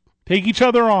Baszler take each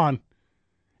other on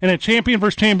in a champion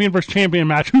versus champion versus champion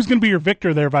match. Who's going to be your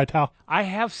victor there, Vital? I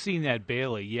have seen that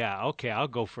Bayley. Yeah, okay, I'll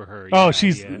go for her. Oh,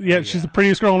 she's the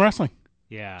prettiest girl in wrestling.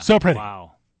 Yeah, so pretty.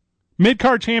 Wow.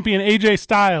 Mid-card champion AJ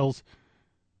Styles,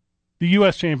 the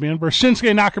U.S. champion, versus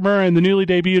Shinsuke Nakamura in the newly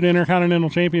debuted Intercontinental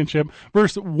Championship,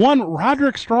 versus one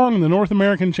Roderick Strong, the North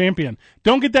American champion.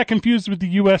 Don't get that confused with the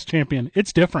U.S. champion.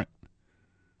 It's different.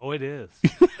 Oh, it is.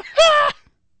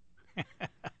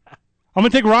 I'm going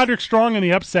to take Roderick Strong in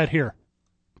the upset here.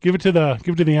 Give it to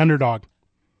the underdog.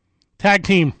 Tag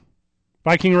team.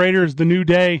 Viking Raiders, the New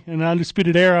Day, and the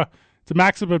Undisputed Era. It's a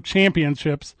maximum of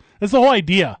championships. That's the whole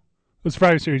idea of this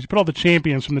Friday series. You put all the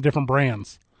champions from the different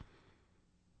brands.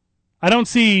 I don't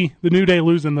see the New Day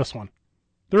losing this one.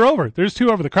 They're over. There's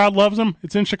two over. The crowd loves them.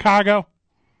 It's in Chicago.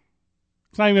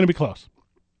 It's not even going to be close.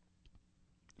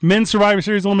 Men's Survivor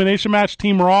Series elimination match.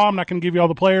 Team Raw. I'm not going to give you all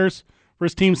the players.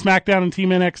 Versus Team SmackDown and Team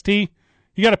NXT.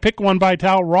 You got to pick one,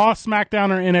 Vital. Raw, SmackDown,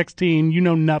 or NXT, and you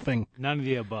know nothing. None of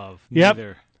the above. Yep.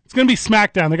 Neither. It's going to be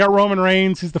SmackDown. They got Roman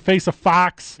Reigns. He's the face of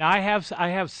Fox. Now, I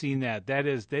have seen that. That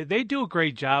is, they do a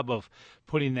great job of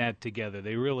putting that together.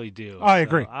 They really do. I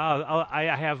agree.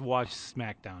 I have watched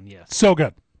SmackDown, yes. So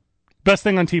good. Best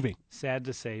thing on TV. Sad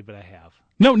to say, but I have.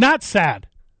 No, not sad.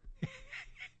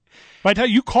 Vital,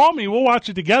 you call me. We'll watch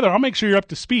it together. I'll make sure you're up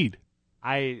to speed.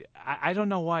 I don't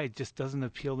know why it just doesn't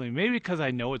appeal to me. Maybe because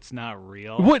I know it's not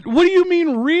real. What do you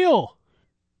mean real?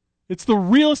 It's the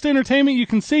realest entertainment you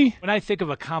can see. When I think of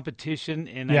a competition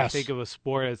and I think of a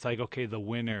sport, it's like, okay, the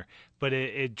winner. But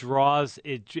it draws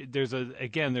it. There's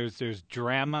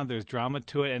drama. There's drama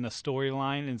to it and a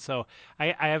storyline. And so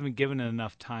I haven't given it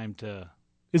enough time to.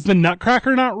 Is the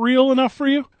Nutcracker not real enough for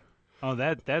you? Oh,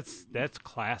 that's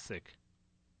classic.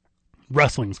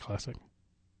 Wrestling's classic.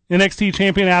 NXT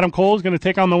champion Adam Cole is going to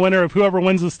take on the winner of whoever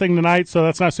wins this thing tonight, so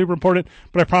that's not super important.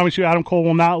 But I promise you, Adam Cole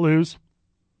will not lose.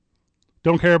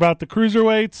 Don't care about the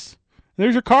cruiserweights.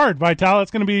 There's your card, Vital.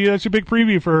 That's your big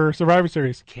preview for Survivor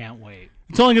Series. Can't wait.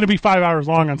 It's only going to be 5 hours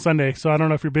long on Sunday, so I don't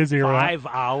know if you're busy or not. 5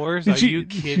 hours? Are you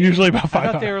kidding? Usually about 5 hours.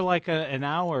 I thought they were like an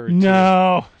hour or two.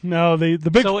 No. The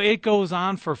big. So it goes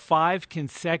on for 5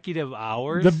 consecutive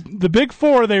hours? The big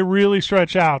four, they really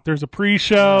stretch out. There's a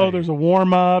pre-show, There's a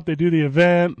warm-up, they do the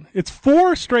event. It's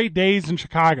 4 straight days in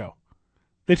Chicago.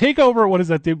 They take over, what is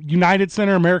that, the United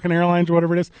Center, American Airlines, or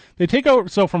whatever it is. They take over,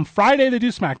 so from Friday they do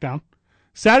SmackDown.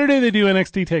 Saturday they do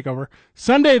NXT TakeOver.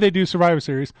 Sunday they do Survivor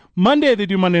Series. Monday they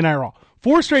do Monday Night Raw.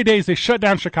 4 straight days they shut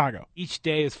down Chicago. Each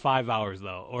day is 5 hours,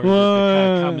 though, or is it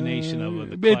the combination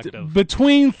of the collective?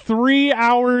 Between 3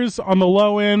 hours on the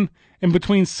low end and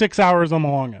between 6 hours on the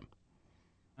long end.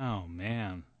 Oh,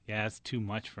 man. Yeah, that's too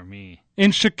much for me.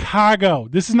 In Chicago.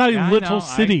 This is not a little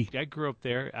city. I grew up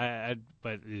there,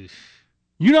 but...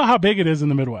 You know how big it is in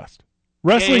the Midwest.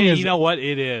 Wrestling is... You know what?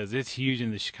 It is. It's huge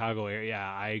in the Chicago area.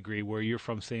 Yeah, I agree. Where you're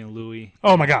from, St. Louis.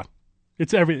 Oh, my God.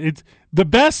 It's the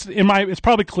best it's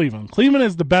probably Cleveland. Cleveland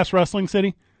is the best wrestling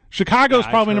city. Chicago is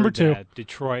probably number 2.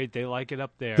 Detroit, they like it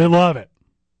up there. They love it.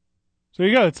 So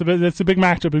you go. It's a big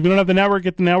matchup. If you don't have the network,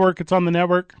 get the network. It's on the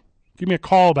network. Give me a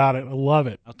call about it. I love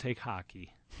it. I'll take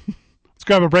hockey. Let's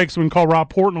grab a break so we can call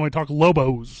Rob Portnoy and talk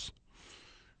Lobos.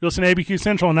 You listen to ABQ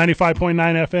Central on 95.9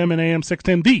 FM and AM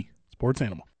 610, the Sports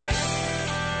Animal.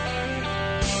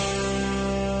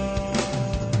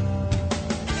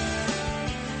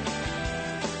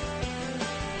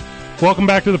 Welcome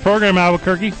back to the program,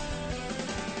 Albuquerque.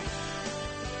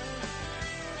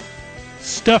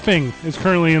 Stuffing is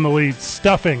currently in the lead.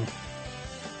 Stuffing.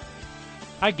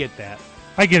 I get that.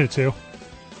 I get it, too.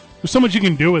 There's so much you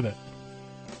can do with it.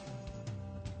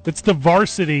 It's the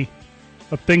varsity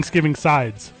of Thanksgiving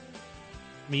sides.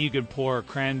 I mean, you could pour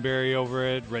cranberry over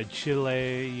it, red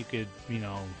chili. You could,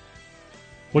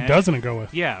 What doesn't it go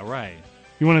with? Yeah, right.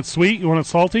 You want it sweet? You want it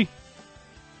salty?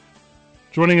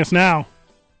 Joining us now,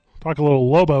 talk a little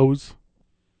Lobos.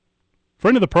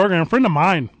 Friend of the program, friend of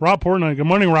mine, Rob Portnoy. Good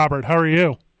morning, Robert. How are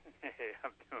you? Hey,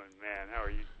 I'm doing, man. How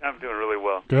are you? I'm doing really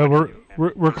well. Good.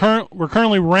 We're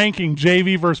currently ranking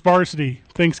JV versus varsity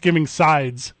Thanksgiving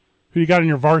sides. Who you got in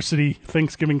your varsity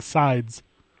Thanksgiving sides?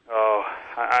 Oh,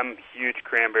 I'm a huge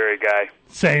cranberry guy.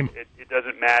 Same. It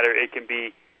doesn't matter. It can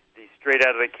be the straight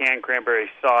out of the can cranberry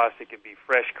sauce. It can be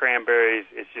fresh cranberries.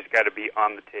 It's just got to be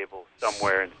on the table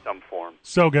somewhere in some form.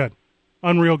 So good.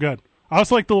 Unreal good. I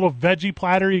also like the little veggie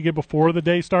platter you get before the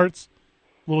day starts.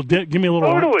 Give me a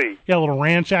little. Totally. Yeah, a little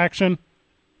ranch action.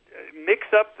 Mix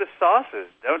up the sauces.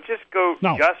 Don't just go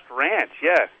just ranch.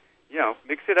 Yeah,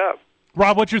 mix it up.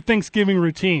 Rob, what's your Thanksgiving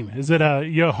routine? Is it are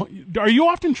you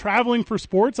often traveling for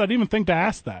sports? I didn't even think to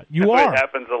ask that. You are. It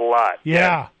happens a lot.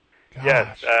 Yeah.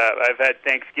 Yes. I've had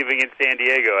Thanksgiving in San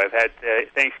Diego. I've had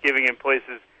Thanksgiving in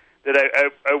places that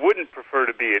I wouldn't prefer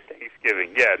to be at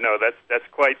Thanksgiving. Yeah, no, that's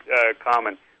quite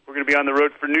common. We're going to be on the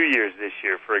road for New Year's this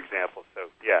year, for example. So,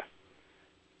 yeah.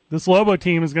 This Lobo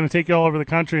team is going to take you all over the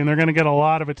country, and they're going to get a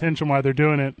lot of attention while they're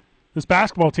doing it. This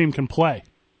basketball team can play.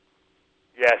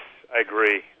 Yes, I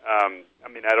agree.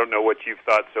 I don't know what you've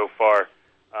thought so far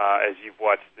as you've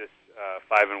watched this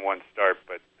 5-1 start,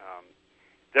 but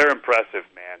they're impressive,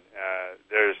 man.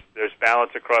 There's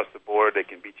balance across the board. They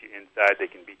can beat you inside. They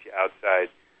can beat you outside.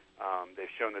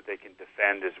 They've shown that they can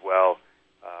defend as well.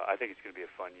 I think it's going to be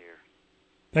a fun year.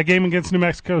 That game against New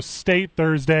Mexico State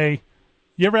Thursday,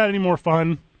 you ever had any more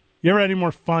fun? You ever had any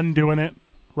more fun doing it,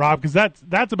 Rob? Because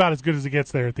that's about as good as it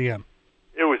gets there at the end.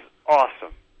 It was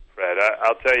awesome, Fred.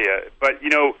 I'll tell you. But,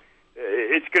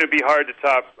 it's going to be hard to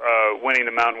top winning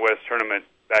the Mountain West tournament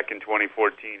back in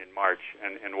 2014 in March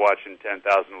and watching 10,000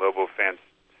 Lobo fans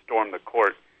storm the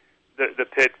court. The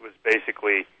pit was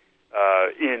basically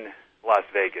in Las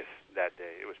Vegas that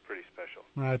day. It was pretty special.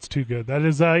 That's too good. That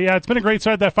is, it's been a great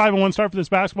start, that 5-1 start for this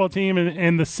basketball team,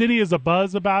 and the city is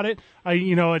abuzz about it.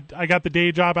 I got the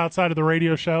day job outside of the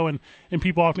radio show, and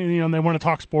people often, they want to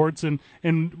talk sports, and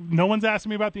no one's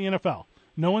asking me about the NFL.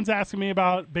 No one's asking me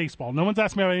about baseball. No one's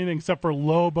asking me about anything except for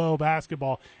Lobo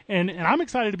basketball. And I'm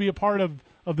excited to be a part of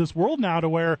this world now, to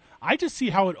where I just see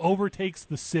how it overtakes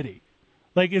the city.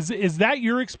 Like, is that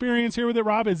your experience here with it,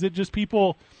 Rob? Is it just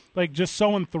people like just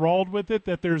so enthralled with it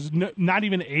that there's not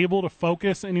even able to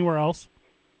focus anywhere else?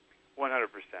 100%.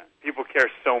 People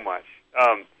care so much.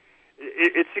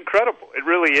 It's incredible. It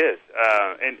really is,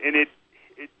 and it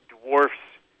dwarfs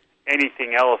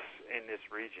anything else in this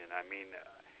region. I mean,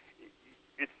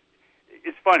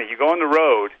 it's funny. You go on the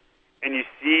road and you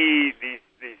see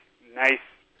these nice,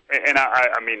 and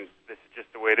I mean, this is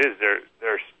just the way it is.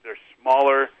 They're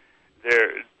smaller.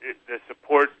 The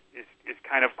support is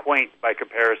kind of quaint by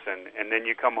comparison, and then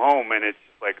you come home and it's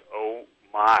just like, oh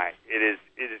my! It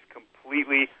is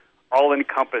completely all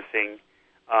encompassing.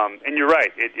 And you're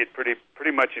right. It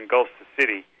pretty much engulfs the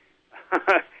city,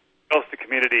 engulfs the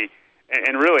community,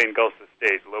 and really engulfs the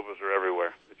state. Lobos are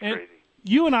everywhere. It's crazy.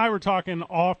 You and I were talking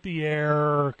off the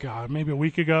air, maybe a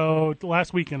week ago,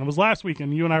 last weekend. It was last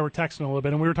weekend. You and I were texting a little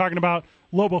bit, and we were talking about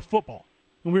Lobo football.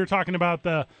 And we were talking about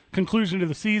the conclusion to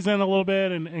the season a little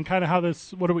bit, and kind of how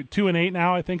this, 2-8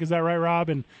 now, I think, is that right, Rob?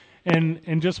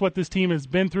 And just what this team has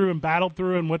been through and battled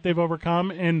through and what they've overcome.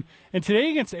 And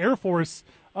today against Air Force,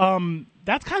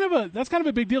 that's kind of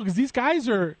a big deal, because these guys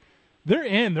they're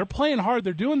playing hard,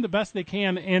 they're doing the best they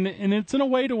can, and it's in a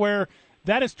way to where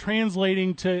that is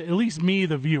translating to at least me,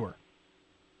 the viewer.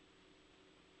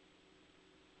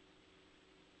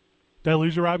 Did I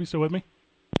lose you, Rob? You still with me?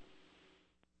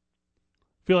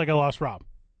 Feel like I lost Rob.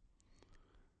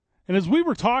 And as we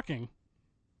were talking,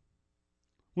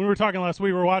 when we were talking last week,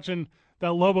 we were watching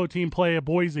that Lobo team play at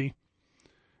Boise. And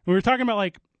we were talking about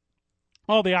like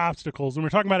all the obstacles, and we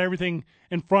were talking about everything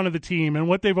in front of the team and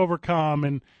what they've overcome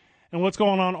and what's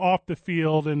going on off the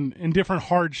field and different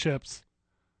hardships.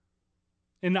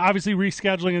 And obviously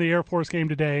rescheduling of the Air Force game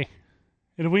today.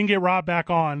 And if we can get Rob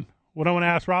back on, what I want to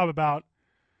ask Rob about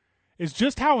is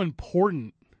just how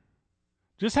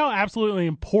absolutely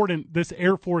important this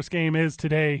Air Force game is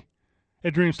today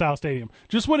at Dreamstyle Stadium.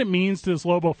 Just what it means to this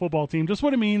Lobo football team, just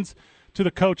what it means to the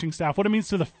coaching staff, what it means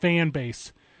to the fan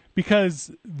base.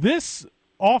 Because this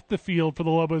off the field for the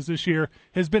Lobos this year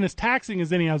has been as taxing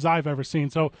as any as I've ever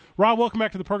seen. So, Rob, welcome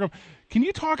back to the program. Can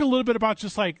you talk a little bit about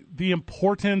just like the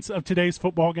importance of today's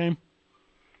football game?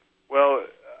 Well,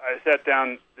 I sat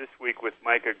down this week with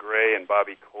Micah Gray and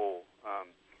Bobby Cole.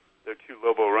 They're two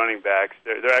Lobo running backs.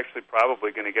 They're actually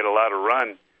probably going to get a lot of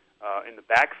run in the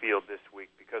backfield this week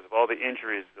because of all the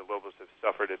injuries the Lobos have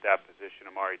suffered at that position.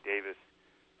 Amari Davis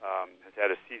has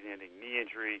had a season-ending knee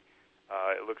injury.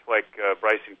 It looks like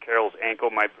Bryson Carroll's ankle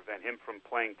might prevent him from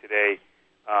playing today.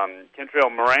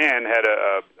 Kentrell Moran had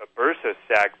a bursa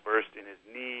sac burst in his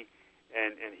knee,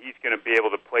 and he's going to be able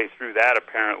to play through that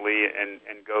apparently and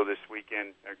go this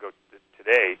weekend or go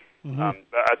today. Mm-hmm.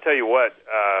 But I'll tell you what,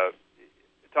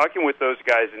 talking with those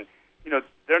guys, and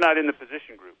they're not in the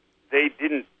position group. They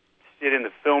didn't sit in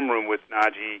the film room with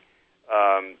Najee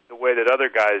the way that other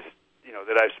guys,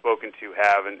 that I've spoken to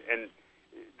have, and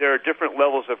there are different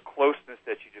levels of closeness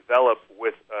that you develop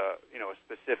with, a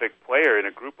specific player in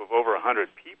a group of over 100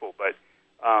 people. But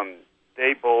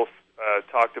they both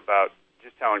talked about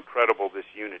just how incredible this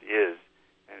unit is,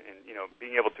 and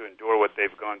being able to endure what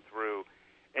they've gone through.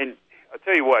 And I'll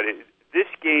tell you what, this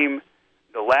game,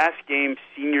 the last game,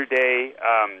 senior day,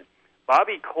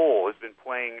 Bobby Cole has been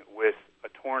playing with a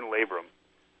torn labrum.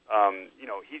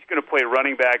 He's going to play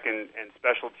running back and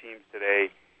special teams today.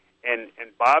 And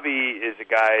Bobby is a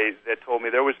guy that told me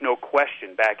there was no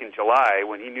question back in July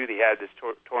when he knew he had this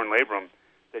torn labrum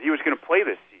that he was going to play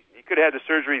this season. He could have had the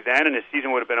surgery then and his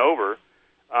season would have been over.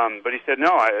 But he said,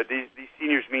 no, these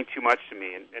seniors mean too much to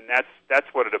me. And that's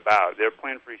what it's about. They're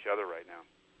playing for each other right now.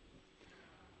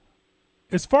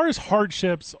 As far as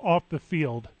hardships off the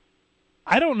field,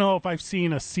 I don't know if I've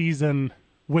seen a season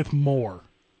with more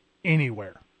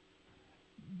anywhere.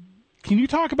 Can you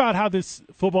talk about how this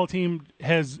football team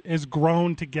has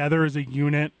grown together as a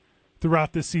unit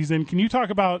throughout this season? Can you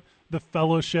talk about the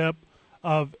fellowship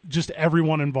of just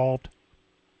everyone involved?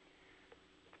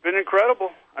 It's been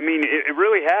incredible. I mean, it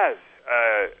really has.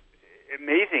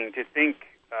 Amazing to think,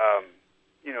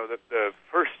 the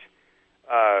first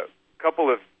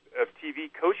couple of TV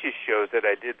coaches shows that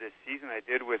I did this season, I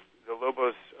did with the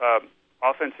Lobos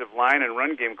offensive line and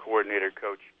run game coordinator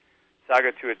coach,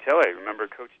 Saga Tuatele. Remember,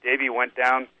 Coach Davey went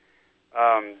down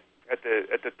at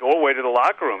the doorway to the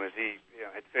locker room as he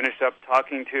had finished up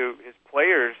talking to his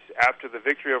players after the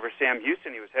victory over Sam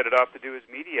Houston. He was headed off to do his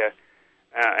media,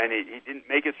 and he didn't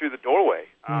make it through the doorway.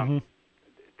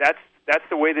 That's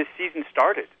the way this season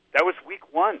started. That was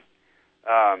week one.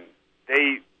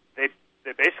 They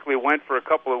basically went for a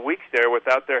couple of weeks there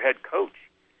without their head coach.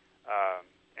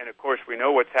 And, of course, we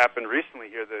know what's happened recently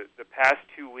here. The past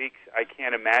 2 weeks, I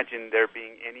can't imagine there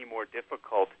being any more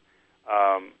difficult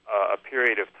a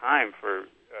period of time for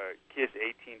kids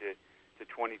 18 to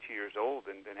 22 years old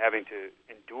and having to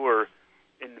endure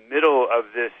in the middle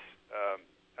of this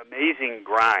amazing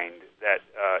grind that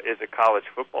is a college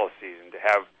football season to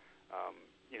have,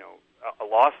 a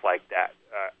loss like that.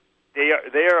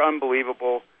 They are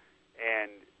unbelievable, and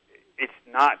it's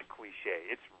not cliche.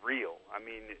 It's real. I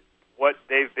mean, what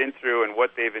they've been through and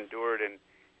what they've endured, and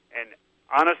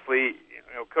honestly,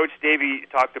 Coach Davey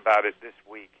talked about it this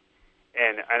week,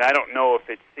 and I don't know if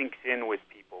it sinks in with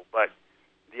people, but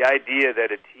the idea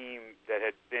that a team that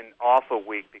had been off a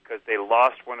week because they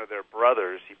lost one of their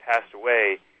brothers, he passed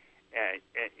away, and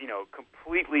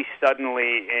completely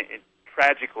suddenly and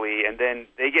tragically, and then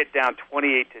they get down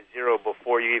 28-0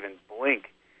 before you even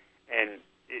blink, and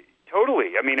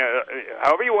totally. I mean,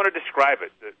 however you want to describe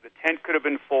it, the tent could have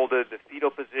been folded, the fetal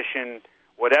position,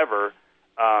 whatever.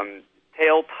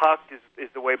 Tail tucked is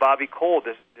the way Bobby Cole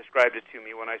described it to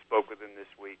me when I spoke with him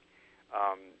this week.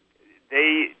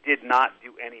 They did not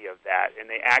do any of that, and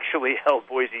they actually held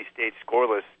Boise State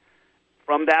scoreless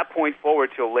from that point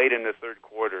forward till late in the third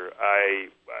quarter.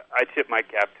 I tip my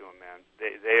cap to them, man.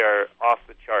 They are off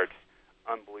the charts.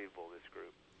 Unbelievable, this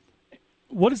group.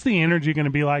 What is the energy going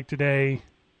to be like today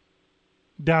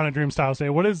down at Dream Style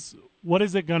Stadium? What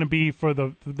is it going to be for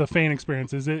the fan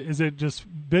experience? Is it just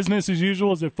business as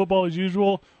usual? Is it football as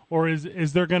usual? Or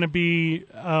is there going to be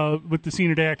with the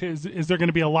senior day act? Is there going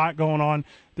to be a lot going on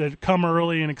that come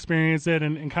early and experience it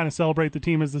and kind of celebrate the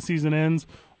team as the season ends?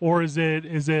 Or is it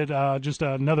just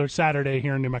another Saturday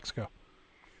here in New Mexico?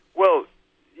 Well,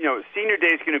 senior day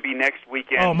is going to be next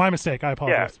weekend. Oh, my mistake. I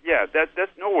apologize. Yeah.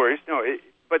 That's no worries. No,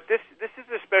 but this is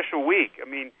a special week. I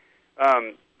mean,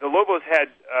 the Lobos had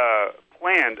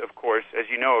planned, of course, as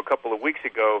you know, a couple of weeks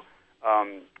ago,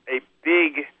 a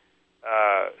big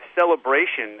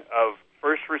celebration of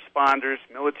first responders,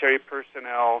 military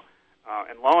personnel,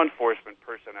 and law enforcement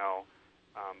personnel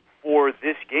for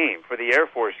this game, for the Air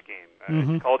Force game.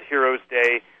 It's called Heroes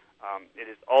Day. It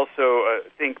is also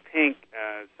Think Pink,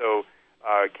 so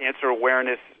cancer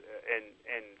awareness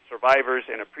and survivors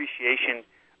and appreciation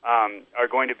are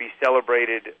going to be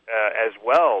celebrated as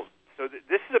well. So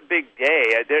this is a big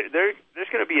day. There's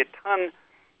going to be a ton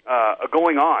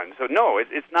going on. So no,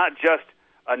 it's not just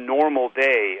a normal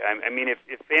day. I mean,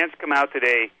 if fans come out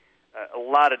today, a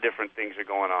lot of different things are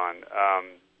going on.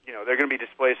 They're going to be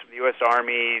displays from the U.S.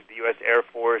 Army, the U.S. Air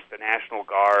Force, the National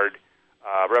Guard,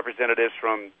 representatives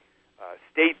from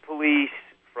state police,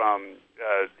 from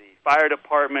the fire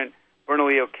department,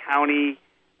 Bernalillo County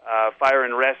Fire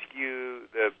and Rescue,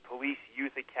 the Police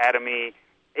Youth Academy,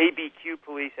 ABQ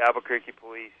Police, Albuquerque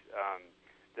Police,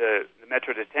 the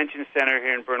Metro Detention Center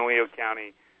here in Bernalillo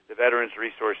County, the Veterans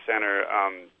Resource Center,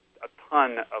 a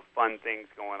ton of fun things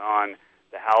going on.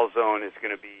 The Hal Zone is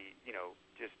going to be,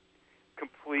 just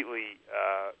completely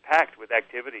packed with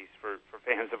activities for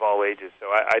fans of all ages. So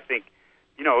I think,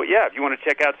 if you want to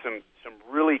check out some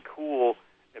really cool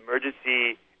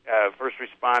emergency first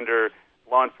responder,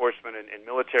 law enforcement, and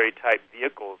military-type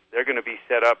vehicles, they're going to be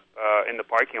set up in the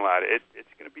parking lot. It's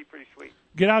going to be pretty sweet.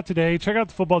 Get out today. Check out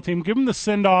the football team. Give them the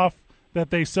send-off that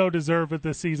they so deserve with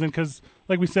this season because,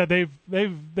 like we said,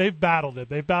 they've battled it.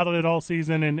 They've battled it all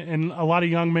season, and a lot of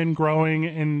young men growing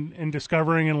and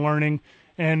discovering and learning.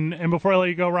 And before I let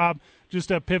you go, Rob, just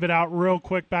to pivot out real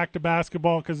quick back to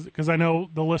basketball because I know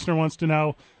the listener wants to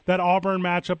know that Auburn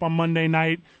matchup on Monday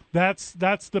night. That's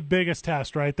the biggest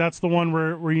test, right? That's the one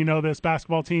where this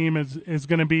basketball team is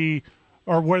going to be,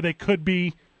 or where they could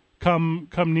be, come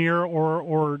near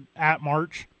or at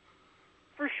March.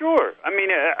 For sure. I mean,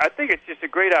 I think it's just a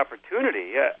great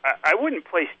opportunity. I wouldn't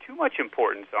place too much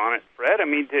importance on it, Fred. I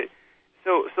mean,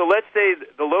 so let's say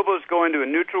the Lobos go into a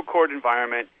neutral court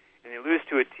environment and they lose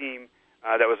to a team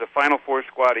that was a Final Four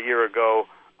squad a year ago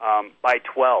by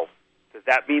 12. Does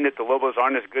that mean that the Lobos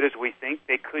aren't as good as we think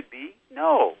they could be?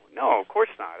 No, of course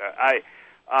not. I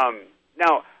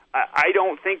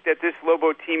don't think that this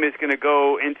Lobo team is going to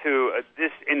go into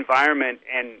this environment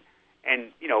and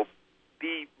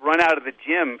be run out of the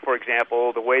gym, for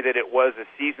example, the way that it was a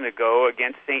season ago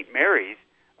against St. Mary's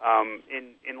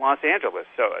in Los Angeles.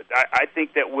 So I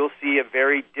think that we'll see a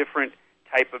very different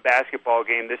type of basketball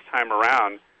game this time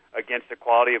around against a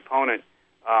quality opponent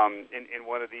in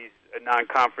one of these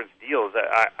non-conference deals.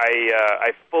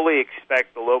 I fully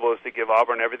expect the Lobos to give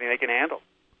Auburn everything they can handle.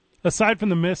 Aside from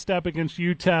the misstep against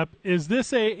UTEP, is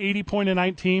this a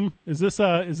 80-point-a-night team? Is this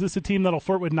a team that'll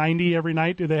flirt with 90 every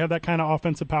night? Do they have that kind of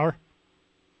offensive power?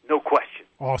 No question.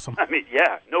 Awesome. I mean,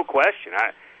 yeah, no question.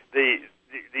 The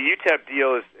UTEP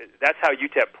deal that's how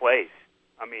UTEP plays.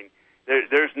 I mean,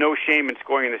 there's no shame in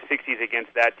scoring in the 60s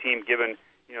against that team, given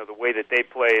the way that they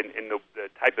play and the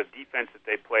type of defense that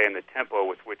they play and the tempo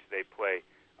with which they play.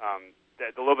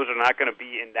 The Lobos are not going to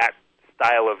be in that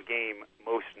style of game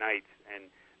most nights, and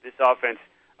this offense,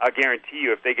 I'll guarantee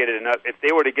you, if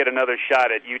they were to get another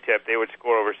shot at UTEP, they would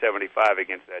score over 75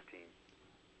 against that team.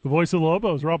 The voice of the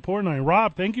Lobos, Rob Portnoy.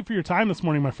 Rob, thank you for your time this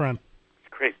morning, my friend. It's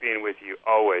great being with you,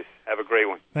 always. Have a great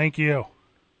one. Thank you.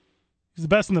 He's the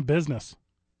best in the business.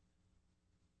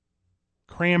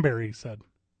 Cranberry, he said.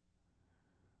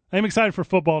 I'm excited for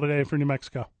football today for New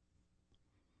Mexico.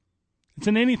 It's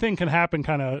an anything can happen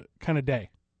kind of day.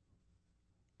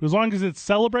 But as long as it's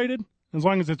celebrated, as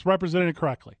long as it's represented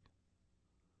correctly.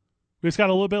 We just got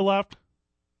a little bit left.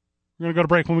 We're going to go to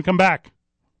break. When we come back,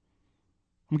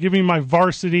 I'm giving you my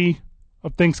varsity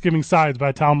of Thanksgiving sides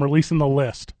by the time I'm releasing the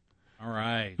list. All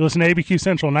right. You listen to ABQ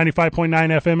Central, 95.9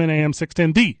 FM and AM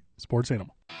 610, the Sports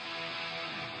Animal.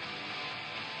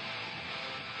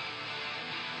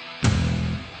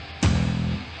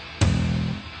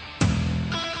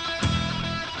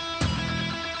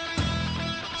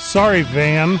 Sorry,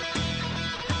 Van.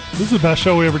 This is the best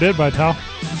show we ever did, Vital.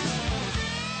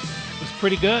 It was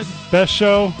pretty good. Best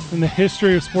show in the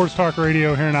history of sports talk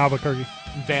radio here in Albuquerque.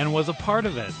 Van was a part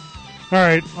of it. All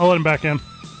right, I'll let him back in.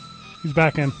 He's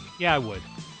back in. Yeah, I would.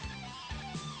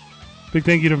 Big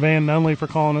thank you to Van Nunley for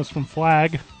calling us from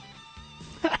Flag.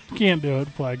 Can't do it,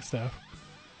 Flagstaff.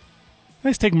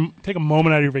 Nice take a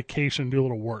moment out of your vacation and do a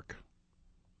little work.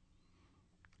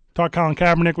 Talked Colin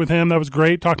Kaepernick with him. That was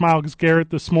great. Talked Myles Garrett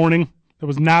this morning. That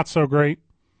was not so great.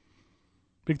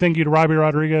 Big thank you to Robbie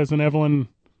Rodriguez and Evelyn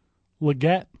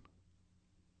Leggett.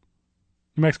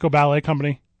 New Mexico Ballet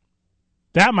Company.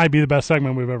 That might be the best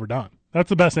segment we've ever done. That's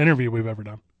the best interview we've ever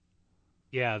done.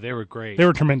 Yeah, they were great. They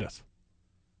were tremendous.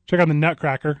 Check out the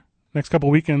Nutcracker. Next couple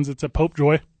weekends, it's at Pope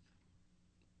Joy.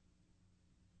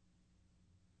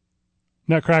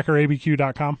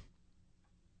 NutcrackerABQ.com.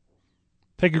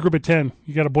 Take a group of 10.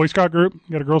 You got a Boy Scout group,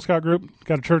 you got a Girl Scout group, you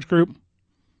got a church group.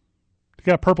 You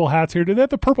got purple hats here. Do they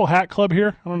have the Purple Hat Club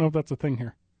here? I don't know if that's a thing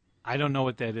here. I don't know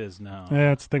what that is, no.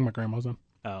 Yeah, it's a thing my grandma's in.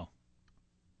 Oh.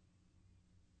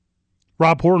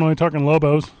 Rob Portnoy talking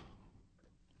Lobos.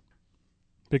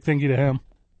 Big thank you to him.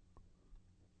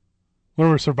 One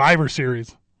of our Survivor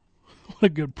Series. What a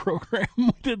good program.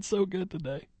 We did so good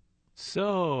today.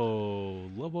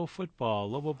 So, Lobo football,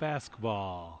 Lobo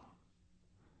basketball.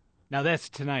 Now that's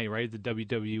tonight, right? The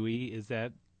WWE, is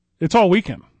that? It's all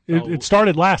weekend. It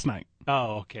started last night.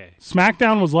 Oh, okay.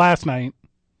 SmackDown was last night,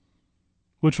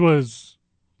 which was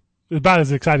about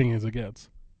as exciting as it gets.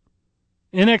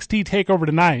 NXT TakeOver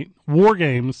tonight, War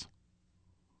Games.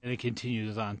 And it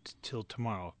continues on till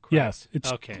tomorrow, correct?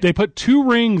 Yes. Okay. They put two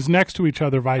rings next to each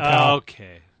other, Vital.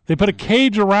 Okay. They put a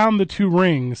cage around the two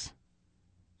rings,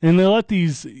 and they let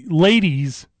these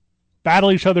ladies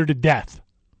battle each other to death.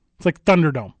 It's like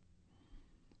Thunderdome.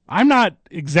 I'm not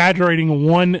exaggerating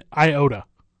one iota.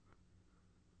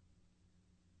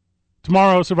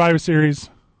 Tomorrow, Survivor Series,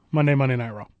 Monday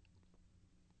Night Raw.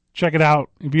 Check it out.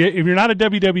 If you're not a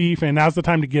WWE fan, now's the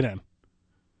time to get in.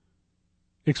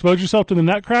 Expose yourself to the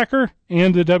Nutcracker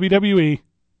and the WWE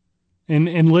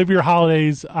and live your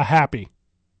holidays happy.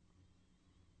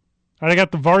 All right, I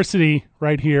got the varsity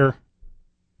right here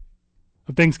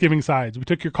of Thanksgiving sides. We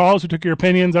took your calls, we took your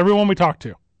opinions, everyone we talked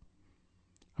to.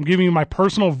 I'm giving you my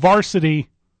personal varsity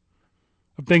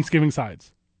of Thanksgiving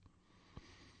sides.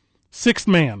 Sixth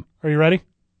man. Are you ready?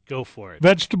 Go for it.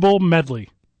 Vegetable medley.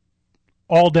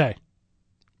 All day.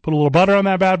 Put a little butter on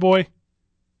that bad boy.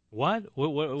 What?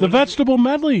 What the vegetable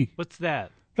medley. What's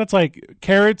that? That's like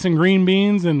carrots and green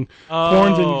beans and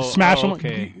corns, and you smash them.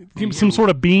 Okay. Give me some sort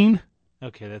of bean.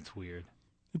 Okay, that's weird.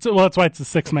 That's why it's the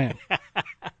sixth man.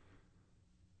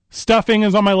 Stuffing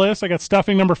is on my list. I got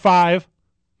stuffing number 5.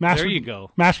 There you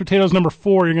go. Mashed potatoes number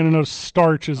 4. You're going to notice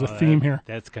starch is a theme here.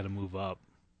 That's got to move up.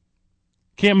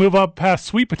 Can't move up past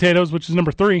sweet potatoes, which is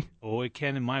number 3. Oh, it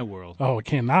can in my world. Oh, it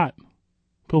cannot.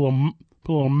 Put a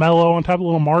little mellow on top, a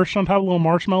little marsh on top, a little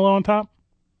marshmallow on top.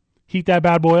 Heat that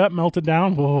bad boy up, melt it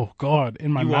down. Oh, God,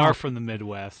 in my mouth. You are from the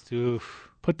Midwest. Oof.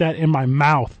 Put that in my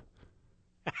mouth.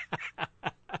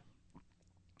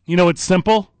 You know, it's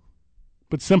simple,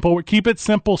 but simple. Keep it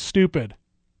simple, stupid.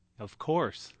 Of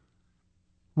course.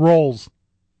 Rolls.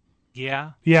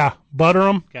 Yeah? Yeah, butter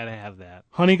them. Gotta have that.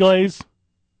 Honey glaze.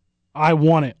 I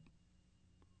want it.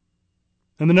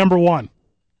 And the number 1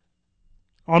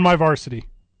 on my varsity.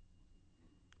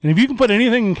 And if you can put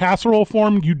anything in casserole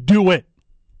form, you do it.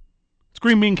 It's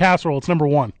green bean casserole. It's number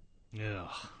 1. Ugh,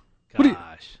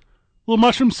 gosh. Little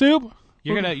mushroom soup?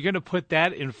 You're gonna put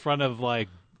that in front of like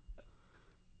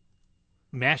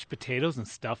mashed potatoes and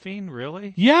stuffing?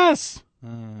 Really? Yes.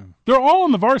 They're all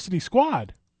in the varsity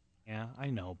squad. Yeah, I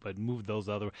know, but move those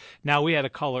other. Now we had a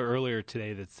caller earlier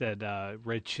today that said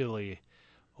red chili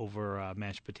over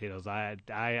mashed potatoes.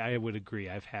 I would agree.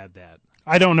 I've had that.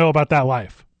 I don't know about that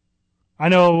life. I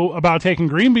know about taking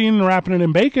green bean and wrapping it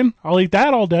in bacon. I'll eat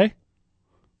that all day.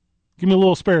 Give me a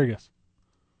little asparagus.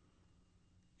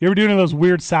 You ever do any of those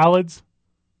weird salads?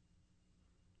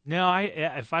 No,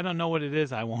 if I don't know what it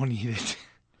is, I won't eat it.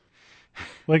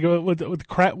 Like with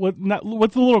crab,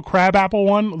 what's the little crab apple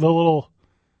one? The little,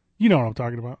 you know what I'm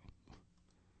talking about.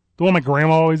 The one my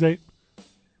grandma always ate.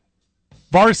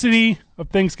 Varsity of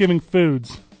Thanksgiving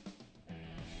foods.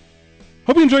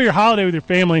 Hope you enjoy your holiday with your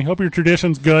family. Hope your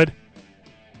tradition's good.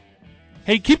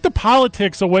 Hey, keep the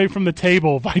politics away from the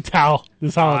table, Vital,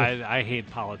 this holiday. I hate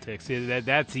politics.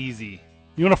 That's easy.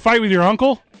 You want to fight with your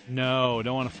uncle? No,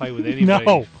 don't want to fight with anybody.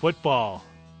 No. Football.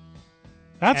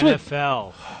 That's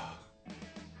NFL.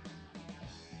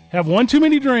 Have one too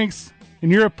many drinks,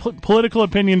 and your political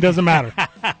opinion doesn't matter.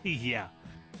 Yeah.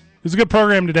 It was a good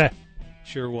program today.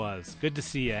 Sure was. Good to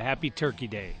see you. Happy Turkey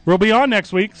Day. We'll be on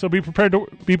next week, so be prepared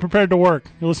to work.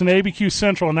 You listen to ABQ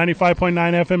Central on 95.9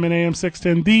 FM and AM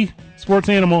 610, the Sports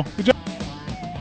Animal. Good job.